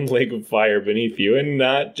giant lake of fire beneath you and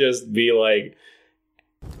not just be like,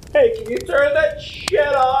 hey, can you turn that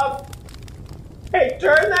shit off? Hey,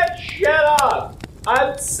 turn that shit off.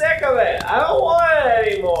 I'm sick of it. I don't want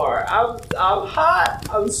it anymore. I'm hot.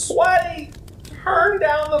 I'm sweaty. Turn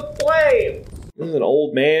down the flame. This is an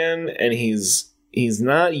old man, and he's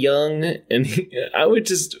not young, and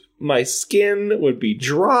my skin would be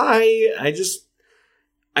dry.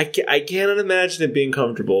 I cannot imagine it being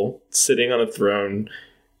comfortable sitting on a throne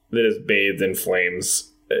that is bathed in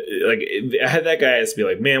flames. Like, I had that guy has to be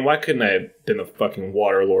like, man, why couldn't I have been a fucking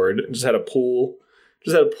water lord? Just had a pool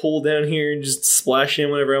down here and just splash in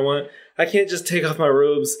whenever I want. I can't just take off my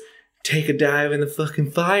robes, take a dive in the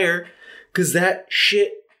fucking fire, because that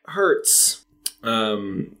shit hurts.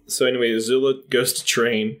 So anyway, Azula goes to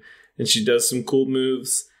train, and she does some cool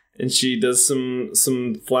moves, and she does some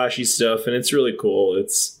flashy stuff, and it's really cool.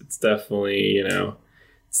 It's definitely,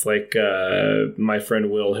 it's like my friend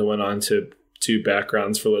Will, who went on to 2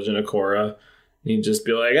 backgrounds for Legend of Korra, and he'd just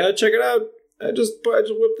be like, check it out. I just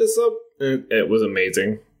whipped this up. And it was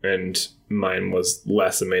amazing, and mine was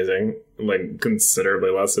less amazing, like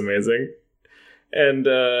considerably less amazing. And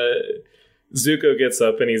Zuko gets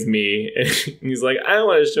up, and he's me, and he's like, I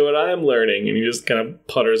want to show what I'm learning, and he just kind of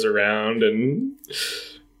putters around, and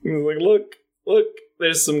he's like, look,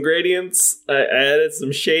 there's some gradients. I added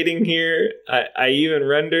some shading here. I even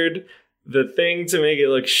rendered the thing to make it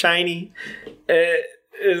look shiny.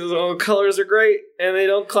 All colors are great, and they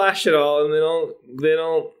don't clash at all, and they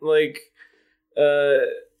don't like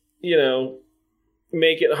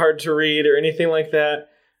make it hard to read or anything like that.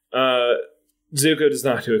 Zuko does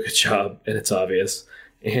not do a good job, and it's obvious.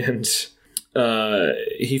 And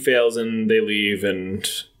he fails, and they leave, and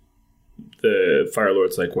the Fire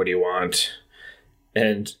Lord's like, what do you want?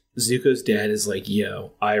 And Zuko's dad is like,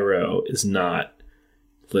 yo, Iroh is not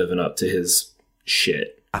living up to his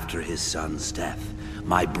shit. After his son's death,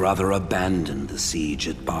 my brother abandoned the siege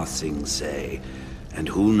at Ba Sing Se, and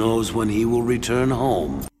who knows when he will return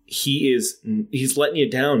home. He's letting you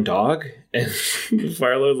down, dog. And the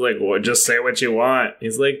Fire Lord's like, well, just say what you want.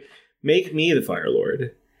 He's like, make me the Fire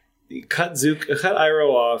Lord. Cut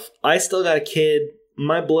Iroh off. I still got a kid.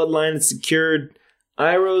 My bloodline is secured.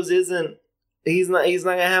 Iroh's isn't. He's not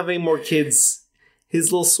gonna have any more kids.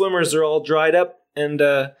 His little swimmers are all dried up, and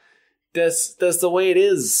that's the way it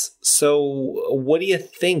is. So what do you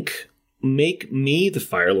think? Make me the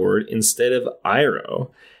Fire Lord instead of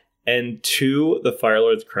Iroh. And to the Fire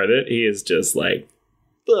Lord's credit, he is just like,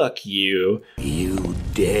 fuck you. You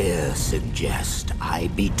dare suggest I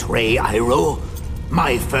betray Iroh,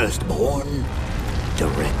 my firstborn,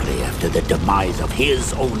 directly after the demise of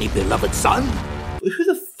his only beloved son? Who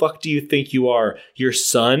the fuck do you think you are? Your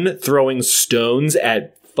son throwing stones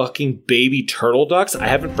at fucking baby turtle ducks? I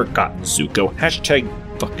haven't forgotten, Zuko. Hashtag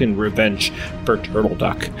fucking revenge for Turtle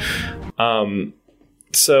Duck.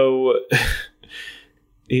 So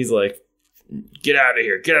he's like, get out of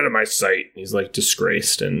here, get out of my sight. He's like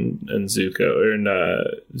disgraced, and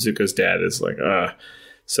Zuko's dad is like,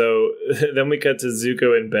 So then we cut to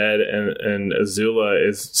Zuko in bed, and Azula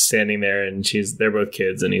is standing there, and they're both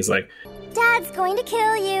kids, and he's like, Dad's going to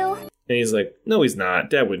kill you. And he's like, no, he's not.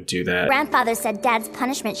 Dad wouldn't do that. Grandfather said Dad's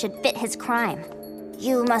punishment should fit his crime.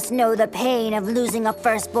 You must know the pain of losing a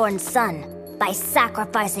firstborn son by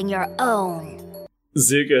sacrificing your own.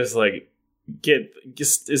 Zuko's like,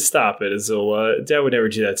 just stop it, Azula. Dad would never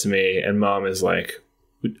do that to me. And Mom is like,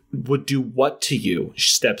 would do what to you?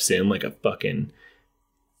 She steps in like a fucking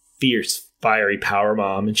fierce, fiery power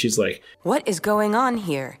mom. And she's like, what is going on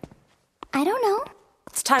here? I don't know.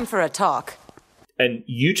 It's time for a talk. And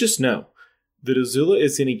you just know that Azula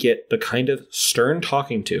is going to get the kind of stern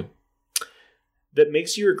talking to that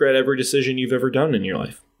makes you regret every decision you've ever done in your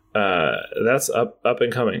life. That's up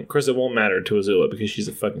and coming. Of course, it won't matter to Azula because she's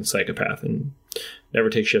a fucking psychopath and never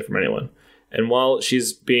takes shit from anyone. And while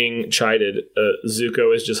she's being chided,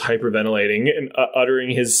 Zuko is just hyperventilating and uttering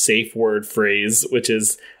his safe word phrase, which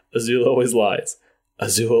is, Azula always lies.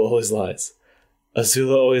 Azula always lies.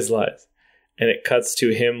 Azula always lies. And it cuts to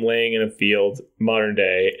him laying in a field, modern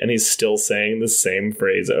day, and he's still saying the same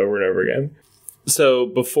phrase over and over again. So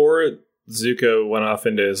before Zuko went off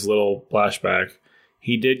into his little flashback,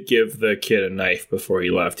 he did give the kid a knife before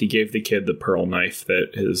he left. He gave the kid the pearl knife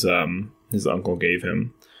that his uncle gave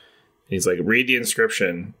him. He's like, read the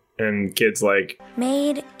inscription. And kid's like,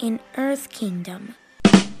 made in Earth Kingdom.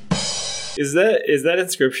 Is that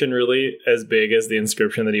inscription really as big as the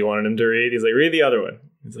inscription that he wanted him to read? He's like, read the other one.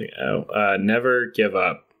 He's like, never give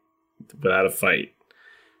up without a fight.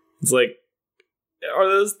 It's like, are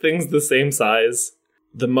those things the same size?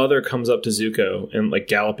 The mother comes up to Zuko and like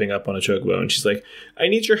galloping up on a chocobo, and she's like, I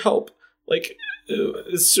need your help. Like,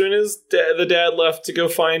 as soon as the dad left to go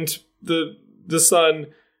find the son,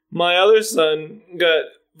 my other son got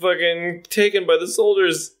fucking taken by the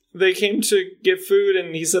soldiers. They came to get food,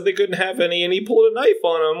 and he said they couldn't have any, and he pulled a knife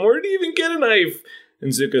on him. Where did he even get a knife?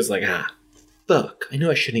 And Zuko's like, fuck. I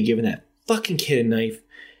know I shouldn't have given that fucking kid a knife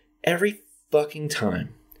every fucking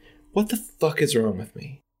time. What the fuck is wrong with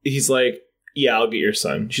me? He's like, yeah, I'll get your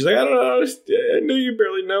son. She's like, I don't know. I know you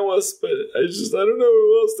barely know us, but I don't know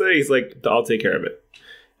who else to say. He's like, I'll take care of it.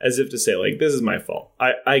 As if to say, like, this is my fault.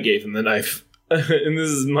 I gave him the knife. And this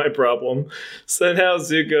is my problem. So now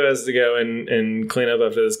Zuko has to go and clean up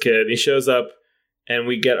after this kid. He shows up, and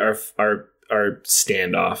we get our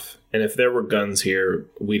standoff. And if there were guns here,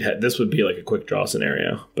 this would be like a quick draw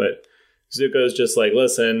scenario. But Zuko's just like,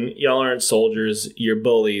 listen, y'all aren't soldiers, you're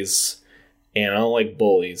bullies, and I don't like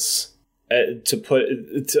bullies.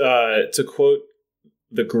 To quote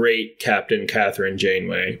the great Captain Catherine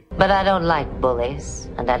Janeway. But I don't like bullies,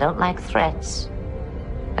 and I don't like threats.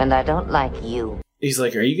 And I don't like you. He's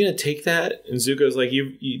like, are you going to take that? And Zuko's like,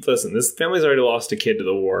 you listen, this family's already lost a kid to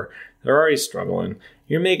the war. They're already struggling.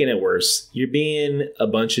 You're making it worse. You're being a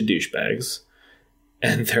bunch of douchebags.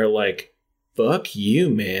 And they're like, fuck you,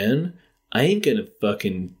 man. I ain't going to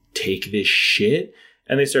fucking take this shit.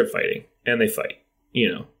 And they start fighting. And they fight.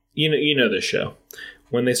 You know this show.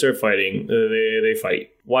 When they start fighting, they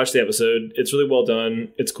fight. Watch the episode. It's really well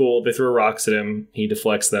done. It's cool. They throw rocks at him. He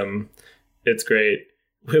deflects them. It's great.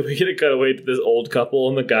 We get a cutaway to this old couple,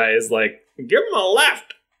 and the guy is like, give him a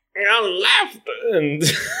left! A left! And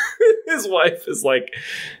his wife is like,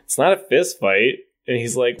 it's not a fist fight. And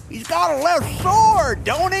he's like, he's got a left sword,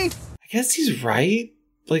 don't he? I guess he's right.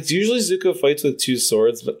 Like, usually Zuko fights with two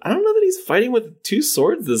swords, but I don't know that he's fighting with two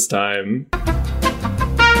swords this time.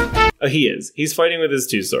 He is. He's fighting with his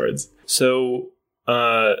two swords. So,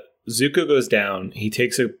 Zuko goes down. He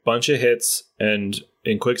takes a bunch of hits and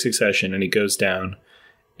in quick succession, and he goes down.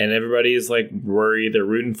 And everybody is like worried. They're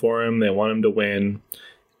rooting for him. They want him to win.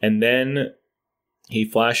 And then he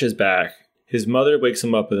flashes back. His mother wakes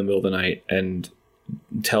him up in the middle of the night and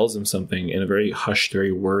tells him something in a very hushed,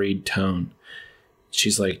 very worried tone.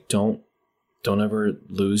 She's like, don't ever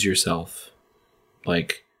lose yourself.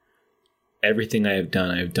 Like, everything I have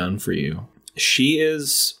done for you. She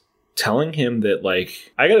is telling him that,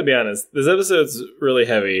 like, I gotta be honest, this episode's really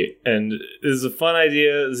heavy, and this is a fun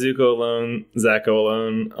idea. Zuko alone, Zacko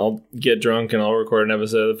alone. I'll get drunk and I'll record an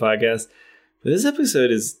episode of the podcast. But this episode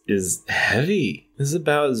is heavy. This is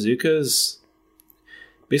about Zuko's,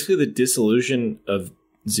 basically the dissolution of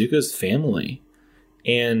Zuko's family.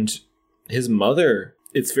 And his mother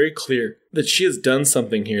it's very clear that she has done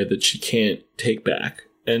something here that she can't take back.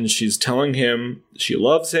 And she's telling him she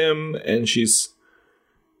loves him, and she's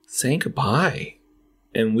saying goodbye.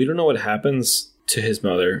 And we don't know what happens to his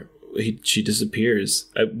mother. She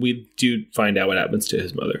disappears. We do find out what happens to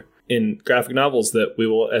his mother in graphic novels that we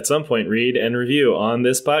will at some point read and review on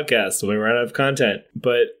this podcast when we run out of content.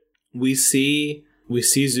 But we see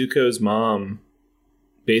Zuko's mom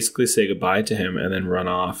basically say goodbye to him and then run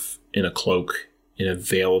off in a cloak, in a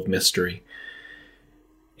veil of mystery.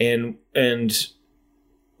 And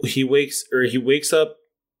he wakes up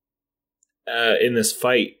in this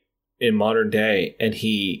fight in modern day, and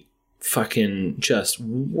he fucking just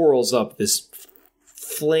whirls up this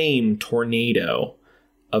flame tornado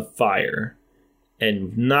of fire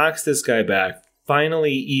and knocks this guy back.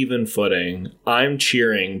 Finally even footing. I'm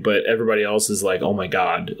cheering, but everybody else is like, oh my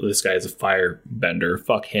god, this guy is a firebender.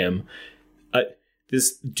 Fuck him.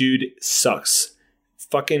 This dude sucks.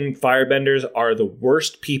 Fucking firebenders are the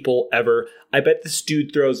worst people ever. I bet this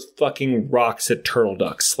dude throws fucking rocks at turtle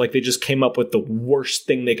ducks. Like, they just came up with the worst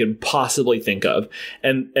thing they could possibly think of.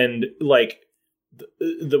 And like,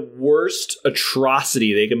 the worst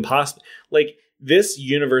atrocity they can possibly... Like, this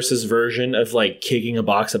universe's version of, like, kicking a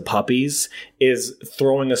box of puppies is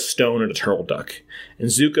throwing a stone at a turtle duck. And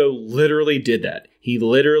Zuko literally did that. He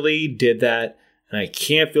literally did that. And I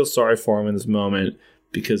can't feel sorry for him in this moment,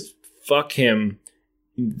 because fuck him.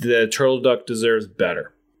 The turtle duck deserves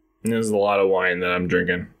better. And there's a lot of wine that I'm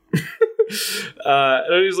drinking. I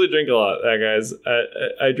don't usually drink a lot, guys.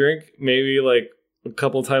 I drink maybe like a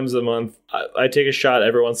couple times a month. I take a shot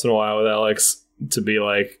every once in a while with Alex to be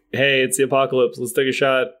like, hey, it's the apocalypse, let's take a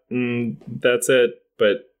shot. And that's it.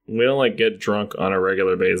 But we don't like get drunk on a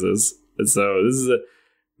regular basis. And so this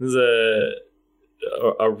is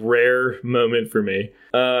a rare moment for me.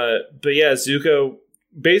 But yeah, Zuko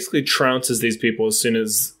basically trounces these people as soon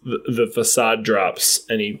as the facade drops,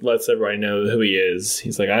 and he lets everybody know who he is.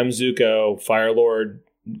 He's like, I'm Zuko, Fire Lord,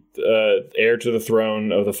 heir to the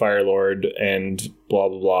throne of the Fire Lord, and blah,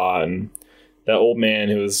 blah, blah. And that old man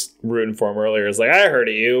who was rooting for him earlier is like, I heard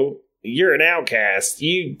of you. You're an outcast.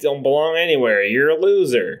 You don't belong anywhere. You're a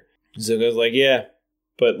loser. Zuko's like, yeah,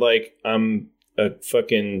 but like, I'm a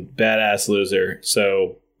fucking badass loser,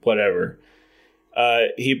 so whatever.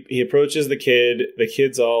 He approaches the kid. The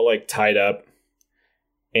kid's all like tied up,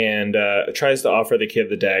 and tries to offer the kid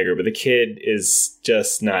the dagger, but the kid is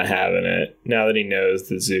just not having it. Now that he knows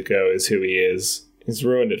that Zuko is who he is, he's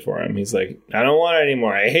ruined it for him. He's like, I don't want it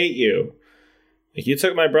anymore. I hate you. Like, you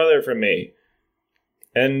took my brother from me.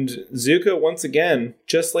 And Zuko, once again,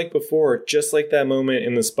 just like before, just like that moment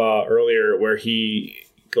in the spa earlier where he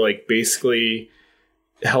like basically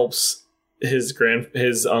helps his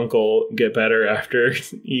uncle get better after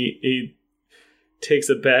he takes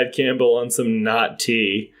a bad gamble on some not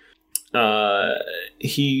tea.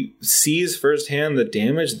 He sees firsthand the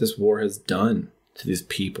damage this war has done to these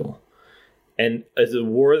people. And it's a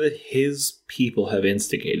war that his people have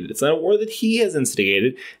instigated. It's not a war that he has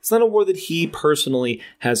instigated. It's not a war that he personally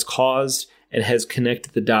has caused and has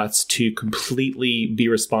connected the dots to completely be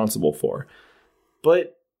responsible for.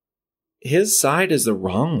 But his side is the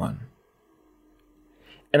wrong one.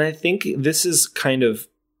 And I think this is kind of,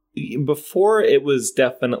 before it was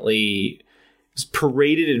definitely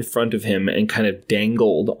paraded in front of him and kind of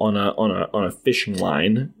dangled on a fishing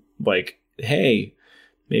line, like, hey,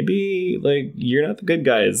 maybe like you're not the good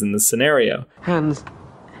guys in this scenario. Hans,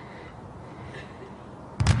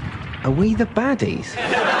 are we the baddies?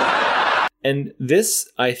 And this,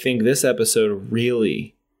 I think this episode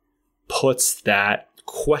really puts that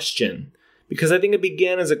question, because I think it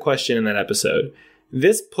began as a question in that episode.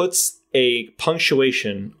 This puts a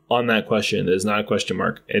punctuation on that question that is not a question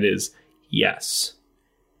mark. It is, yes,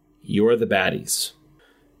 you're the baddies.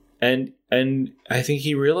 And I think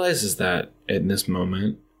he realizes that in this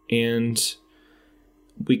moment. And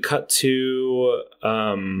we cut to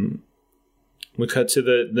the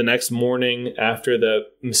next morning after the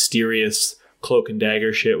mysterious cloak and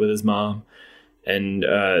dagger shit with his mom. And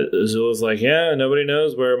Azula's like, yeah, nobody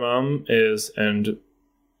knows where mom is, and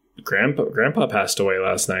Grandpa passed away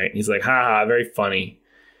last night. He's like, haha, very funny.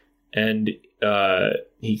 And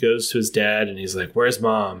he goes to his dad and he's like, where's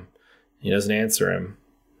mom? He doesn't answer him.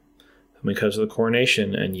 And we cut to the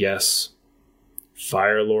coronation, and yes,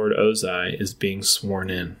 Fire Lord Ozai is being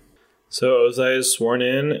sworn in. So Ozai is sworn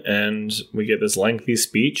in, and we get this lengthy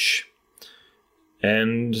speech.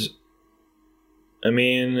 And I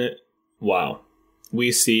mean, wow.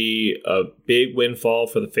 We see a big windfall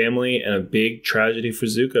for the family and a big tragedy for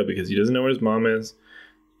Zuko, because he doesn't know where his mom is.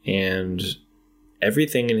 And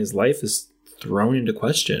everything in his life is thrown into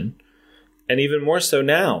question. And even more so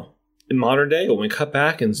now, in modern day, when we cut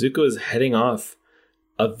back and Zuko is heading off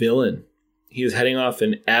a villain. He is heading off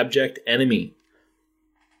an abject enemy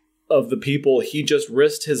of the people he just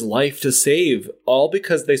risked his life to save, all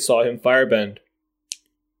because they saw him firebend.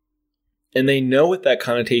 And they know what that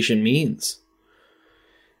connotation means.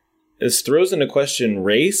 This throws into question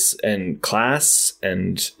race and class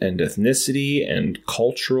and ethnicity and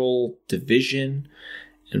cultural division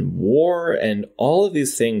and war and all of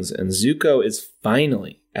these things. And Zuko is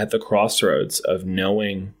finally at the crossroads of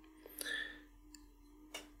knowing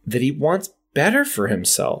that he wants better for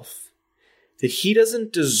himself, that he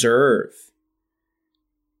doesn't deserve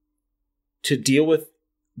to deal with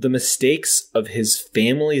the mistakes of his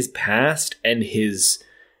family's past and his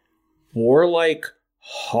warlike,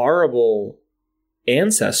 horrible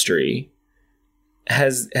ancestry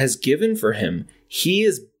has given for him. He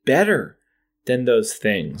is better than those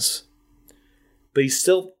things. But he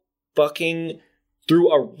still fucking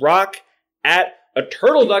threw a rock at a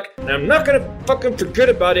turtle duck, and I'm not gonna fucking forget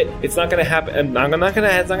about it. It's not gonna happen. It's not gonna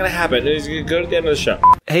happen. It's gonna go to the end of the show.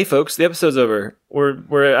 Hey folks, the episode's over.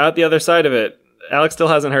 We're out the other side of it. Alex still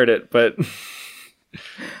hasn't heard it, but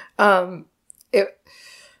I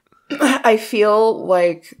feel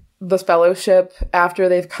like the Fellowship, after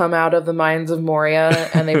they've come out of the mines of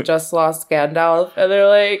Moria and they've just lost Gandalf, and they're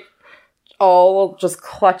like all just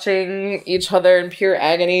clutching each other in pure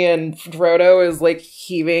agony, and Frodo is like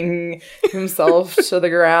heaving himself to the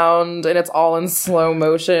ground, and it's all in slow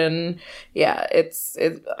motion. Yeah,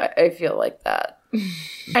 I feel like that.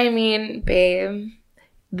 I mean, babe,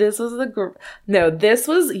 this was this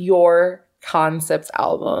was your concept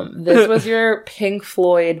album. This was your Pink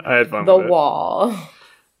Floyd I had fun The with it. Wall.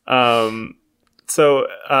 So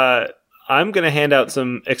I'm gonna hand out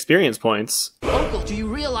some experience points. Uncle, do you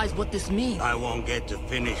realize what this means? I won't get to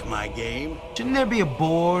finish my game. Shouldn't there be a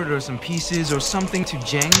board or some pieces or something to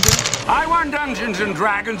Jenga? I won Dungeons and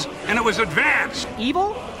Dragons, and it was advanced.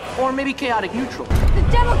 Evil? Or maybe chaotic neutral? The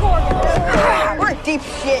Demogorgon! We're in deep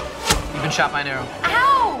shit. You've been shot by an arrow.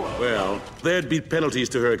 Ow! Well, there'd be penalties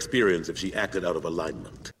to her experience if she acted out of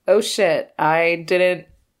alignment. Oh shit, I didn't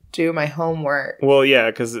do my homework. Well,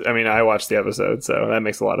 yeah, because I watched the episode, so that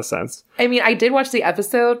makes a lot of sense. I mean, I did watch the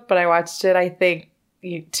episode, but I watched it, I think,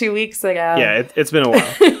 2 weeks ago. Yeah, it's been a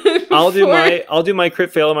while. I'll do my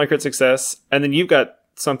crit fail and my crit success, and then you've got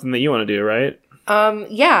something that you want to do, right?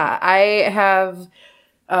 Yeah, I have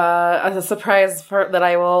a surprise that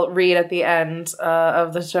I will read at the end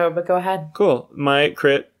of the show, but go ahead. Cool. My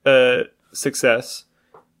crit success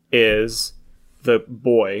is the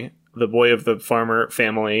boy of the farmer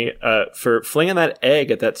family, for flinging that egg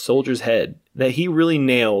at that soldier's head. That he really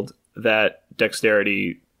nailed that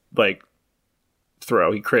dexterity,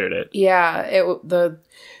 throw. He critted it. Yeah, the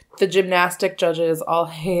gymnastic judges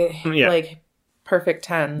all perfect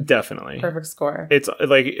 10. Definitely. Perfect score. It's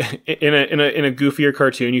like in a goofier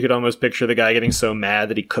cartoon, you could almost picture the guy getting so mad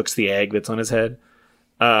that he cooks the egg that's on his head.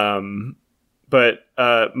 But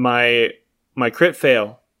my crit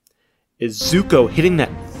fail is Zuko hitting that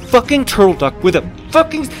fucking turtle duck with a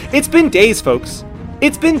fucking... It's been days, folks.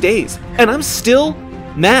 It's been days. And I'm still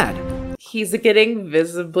mad. He's getting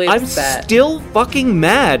visibly upset. I'm still fucking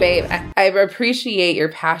mad. Babe, I appreciate your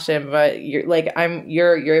passion, but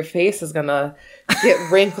your face is gonna get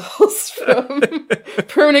wrinkles from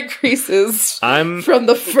permanent creases from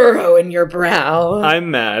the furrow in your brow.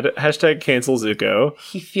 I'm mad. #cancel Zuko.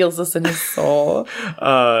 He feels this in his soul.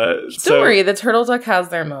 Don't worry, the turtle duck has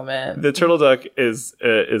their moment. The turtle duck is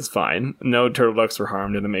fine. No turtle ducks were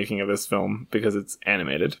harmed in the making of this film because it's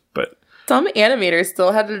animated, but some animators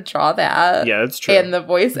still had to draw that. Yeah, that's true. And the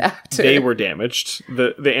voice actor. They were damaged.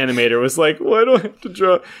 The animator was like, why do I have to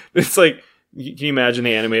draw? It's like, can you imagine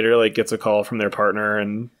the animator gets a call from their partner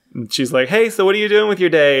and she's like, hey, so what are you doing with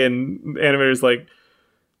your day? And the animator's like,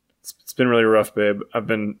 it's been really rough, babe. I've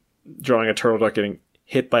been drawing a turtle duck getting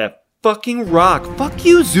hit by a fucking rock. Fuck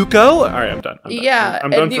you, Zuko. All right, I'm done. Yeah.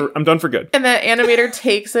 I'm done for good. And that animator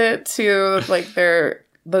takes it to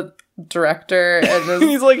the director and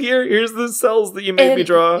he's like, here's the cells that you made me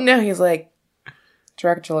draw. No, he's like,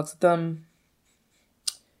 director looks at them,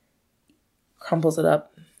 crumples it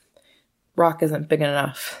up. Rock isn't big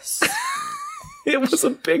enough. It was a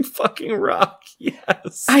big fucking rock.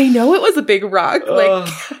 Yes, I know it was a big rock.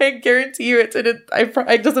 I guarantee you it didn't.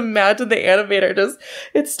 I just imagine the animator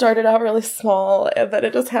it started out really small and then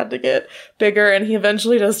it just had to get bigger, and he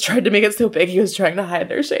eventually just tried to make it so big he was trying to hide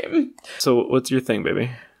their shame. So what's your thing, baby?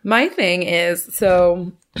 My thing is,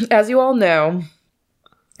 so as you all know,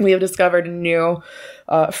 we have discovered a new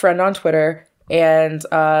friend on Twitter, and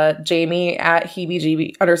Jamie at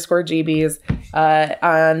HeebieGB_GBs.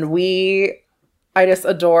 And I just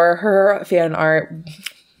adore her fan art.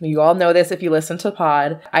 You all know this if you listen to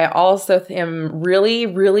Pod. I also am really,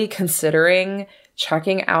 really considering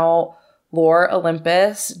checking out Lore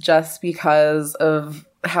Olympus just because of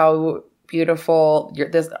how beautiful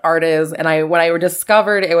this art is. And when I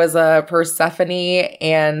discovered it was a Persephone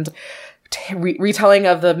and retelling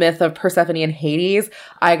of the myth of Persephone and Hades,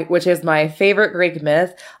 which is my favorite Greek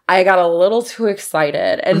myth, I got a little too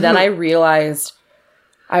excited. And then I realized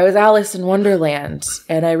I was Alice in Wonderland,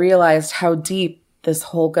 and I realized how deep this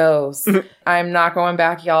hole goes. I'm not going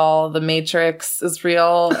back, y'all. The Matrix is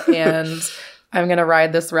real, and I'm going to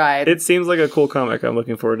ride this ride. It seems like a cool comic. I'm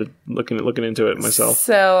looking forward to looking into it myself.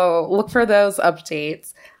 So look for those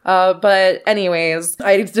updates. But anyways,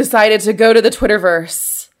 I decided to go to the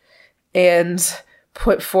Twitterverse and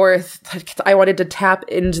put forth, I wanted to tap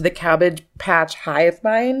into the Cabbage Patch hive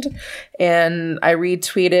mind, and I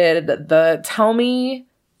retweeted the "Tell me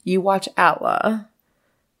you watch Atla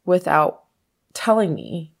without telling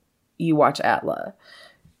me you watch Atla."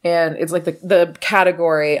 And it's like the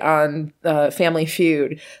category on Family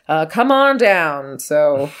Feud. Come on down.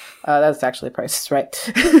 So that's actually Price is Right.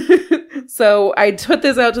 So I put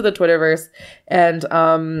this out to the Twitterverse,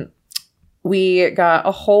 and we got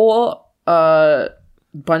a whole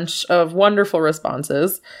bunch of wonderful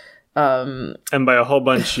responses. And by a whole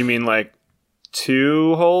bunch, you mean like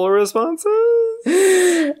 2 whole responses?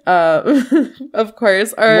 Of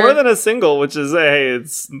course. More than a single, which is, hey,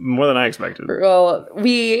 it's more than I expected. Well,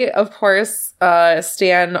 we, of course,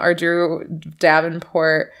 stan our Drew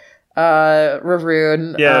Davenport,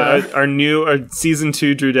 Raroon. Yeah, our season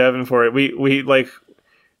 2 Drew Davenport. We like,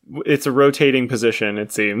 it's a rotating position,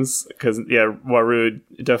 it seems. Because, yeah, Waru,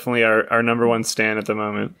 definitely our number one stan at the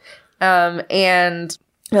moment. And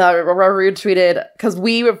Raru tweeted, because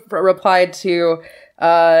we replied to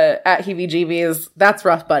at HeebieGB's "That's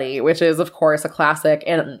Rough Buddy," which is of course a classic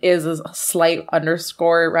and is a slight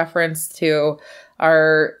underscore reference to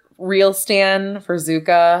our real stan for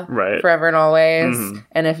Zuka, right, forever and always. Mm-hmm.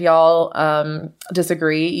 And if y'all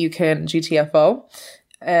disagree, you can GTFO.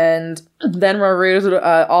 And then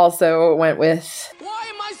Raru also went with, "Why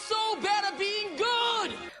am I so bad at being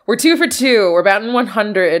good?" We're 2 for 2. We're batting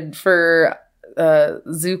 100 for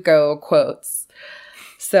Zuko quotes.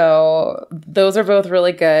 So those are both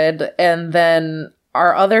really good. And then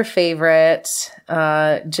our other favorite,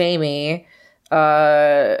 Jamie,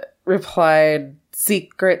 replied,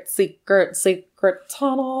 secret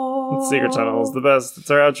tunnel. Secret tunnel is the best. It's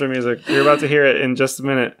our outro music. You're about to hear it in just a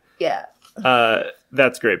minute. Yeah.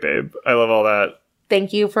 That's great, babe. I love all that.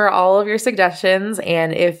 Thank you for all of your suggestions.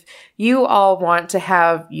 And if you all want to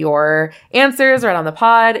have your answers right on the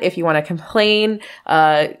pod, if you want to complain,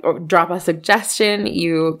 or drop a suggestion,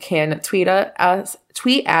 you can tweet at us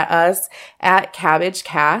at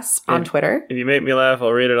CabbageCast on Twitter. If you make me laugh,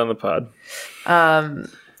 I'll read it on the pod.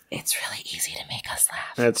 It's really easy to make us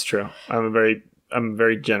laugh. That's true. I'm a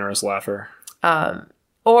very generous laugher.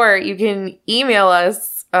 Or you can email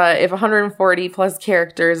us if 140 plus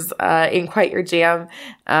characters ain't quite your jam,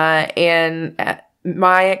 and at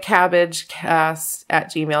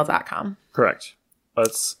mycabbagecast@gmail.com. Correct.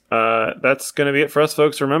 That's going to be it for us,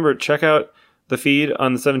 folks. Remember, check out the feed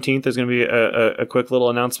on the 17th. There's going to be a quick little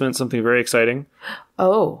announcement, something very exciting.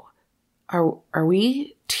 Oh, are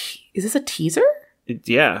we? Is this a teaser?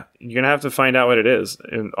 Yeah, you're going to have to find out what it is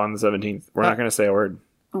on the 17th. We're not going to say a word.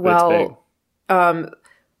 Well,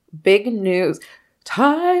 big news.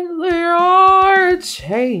 Times they are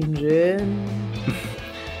changing.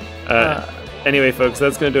 Anyway, folks,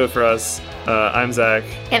 that's going to do it for us. I'm Zach.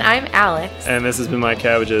 And I'm Alex. And this has been My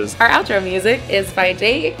Cabbages. Our outro music is by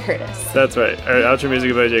Jay Curtis. That's right. Our outro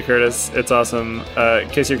music is by Jay Curtis. It's awesome.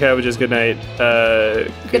 Kiss your cabbages. Good night.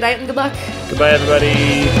 Good night and good luck. Goodbye,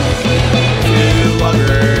 everybody. Two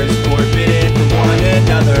lovers forbid from one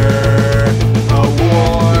another. A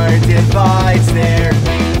war divides their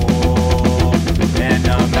people, and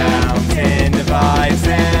a mountain divides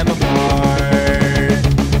them.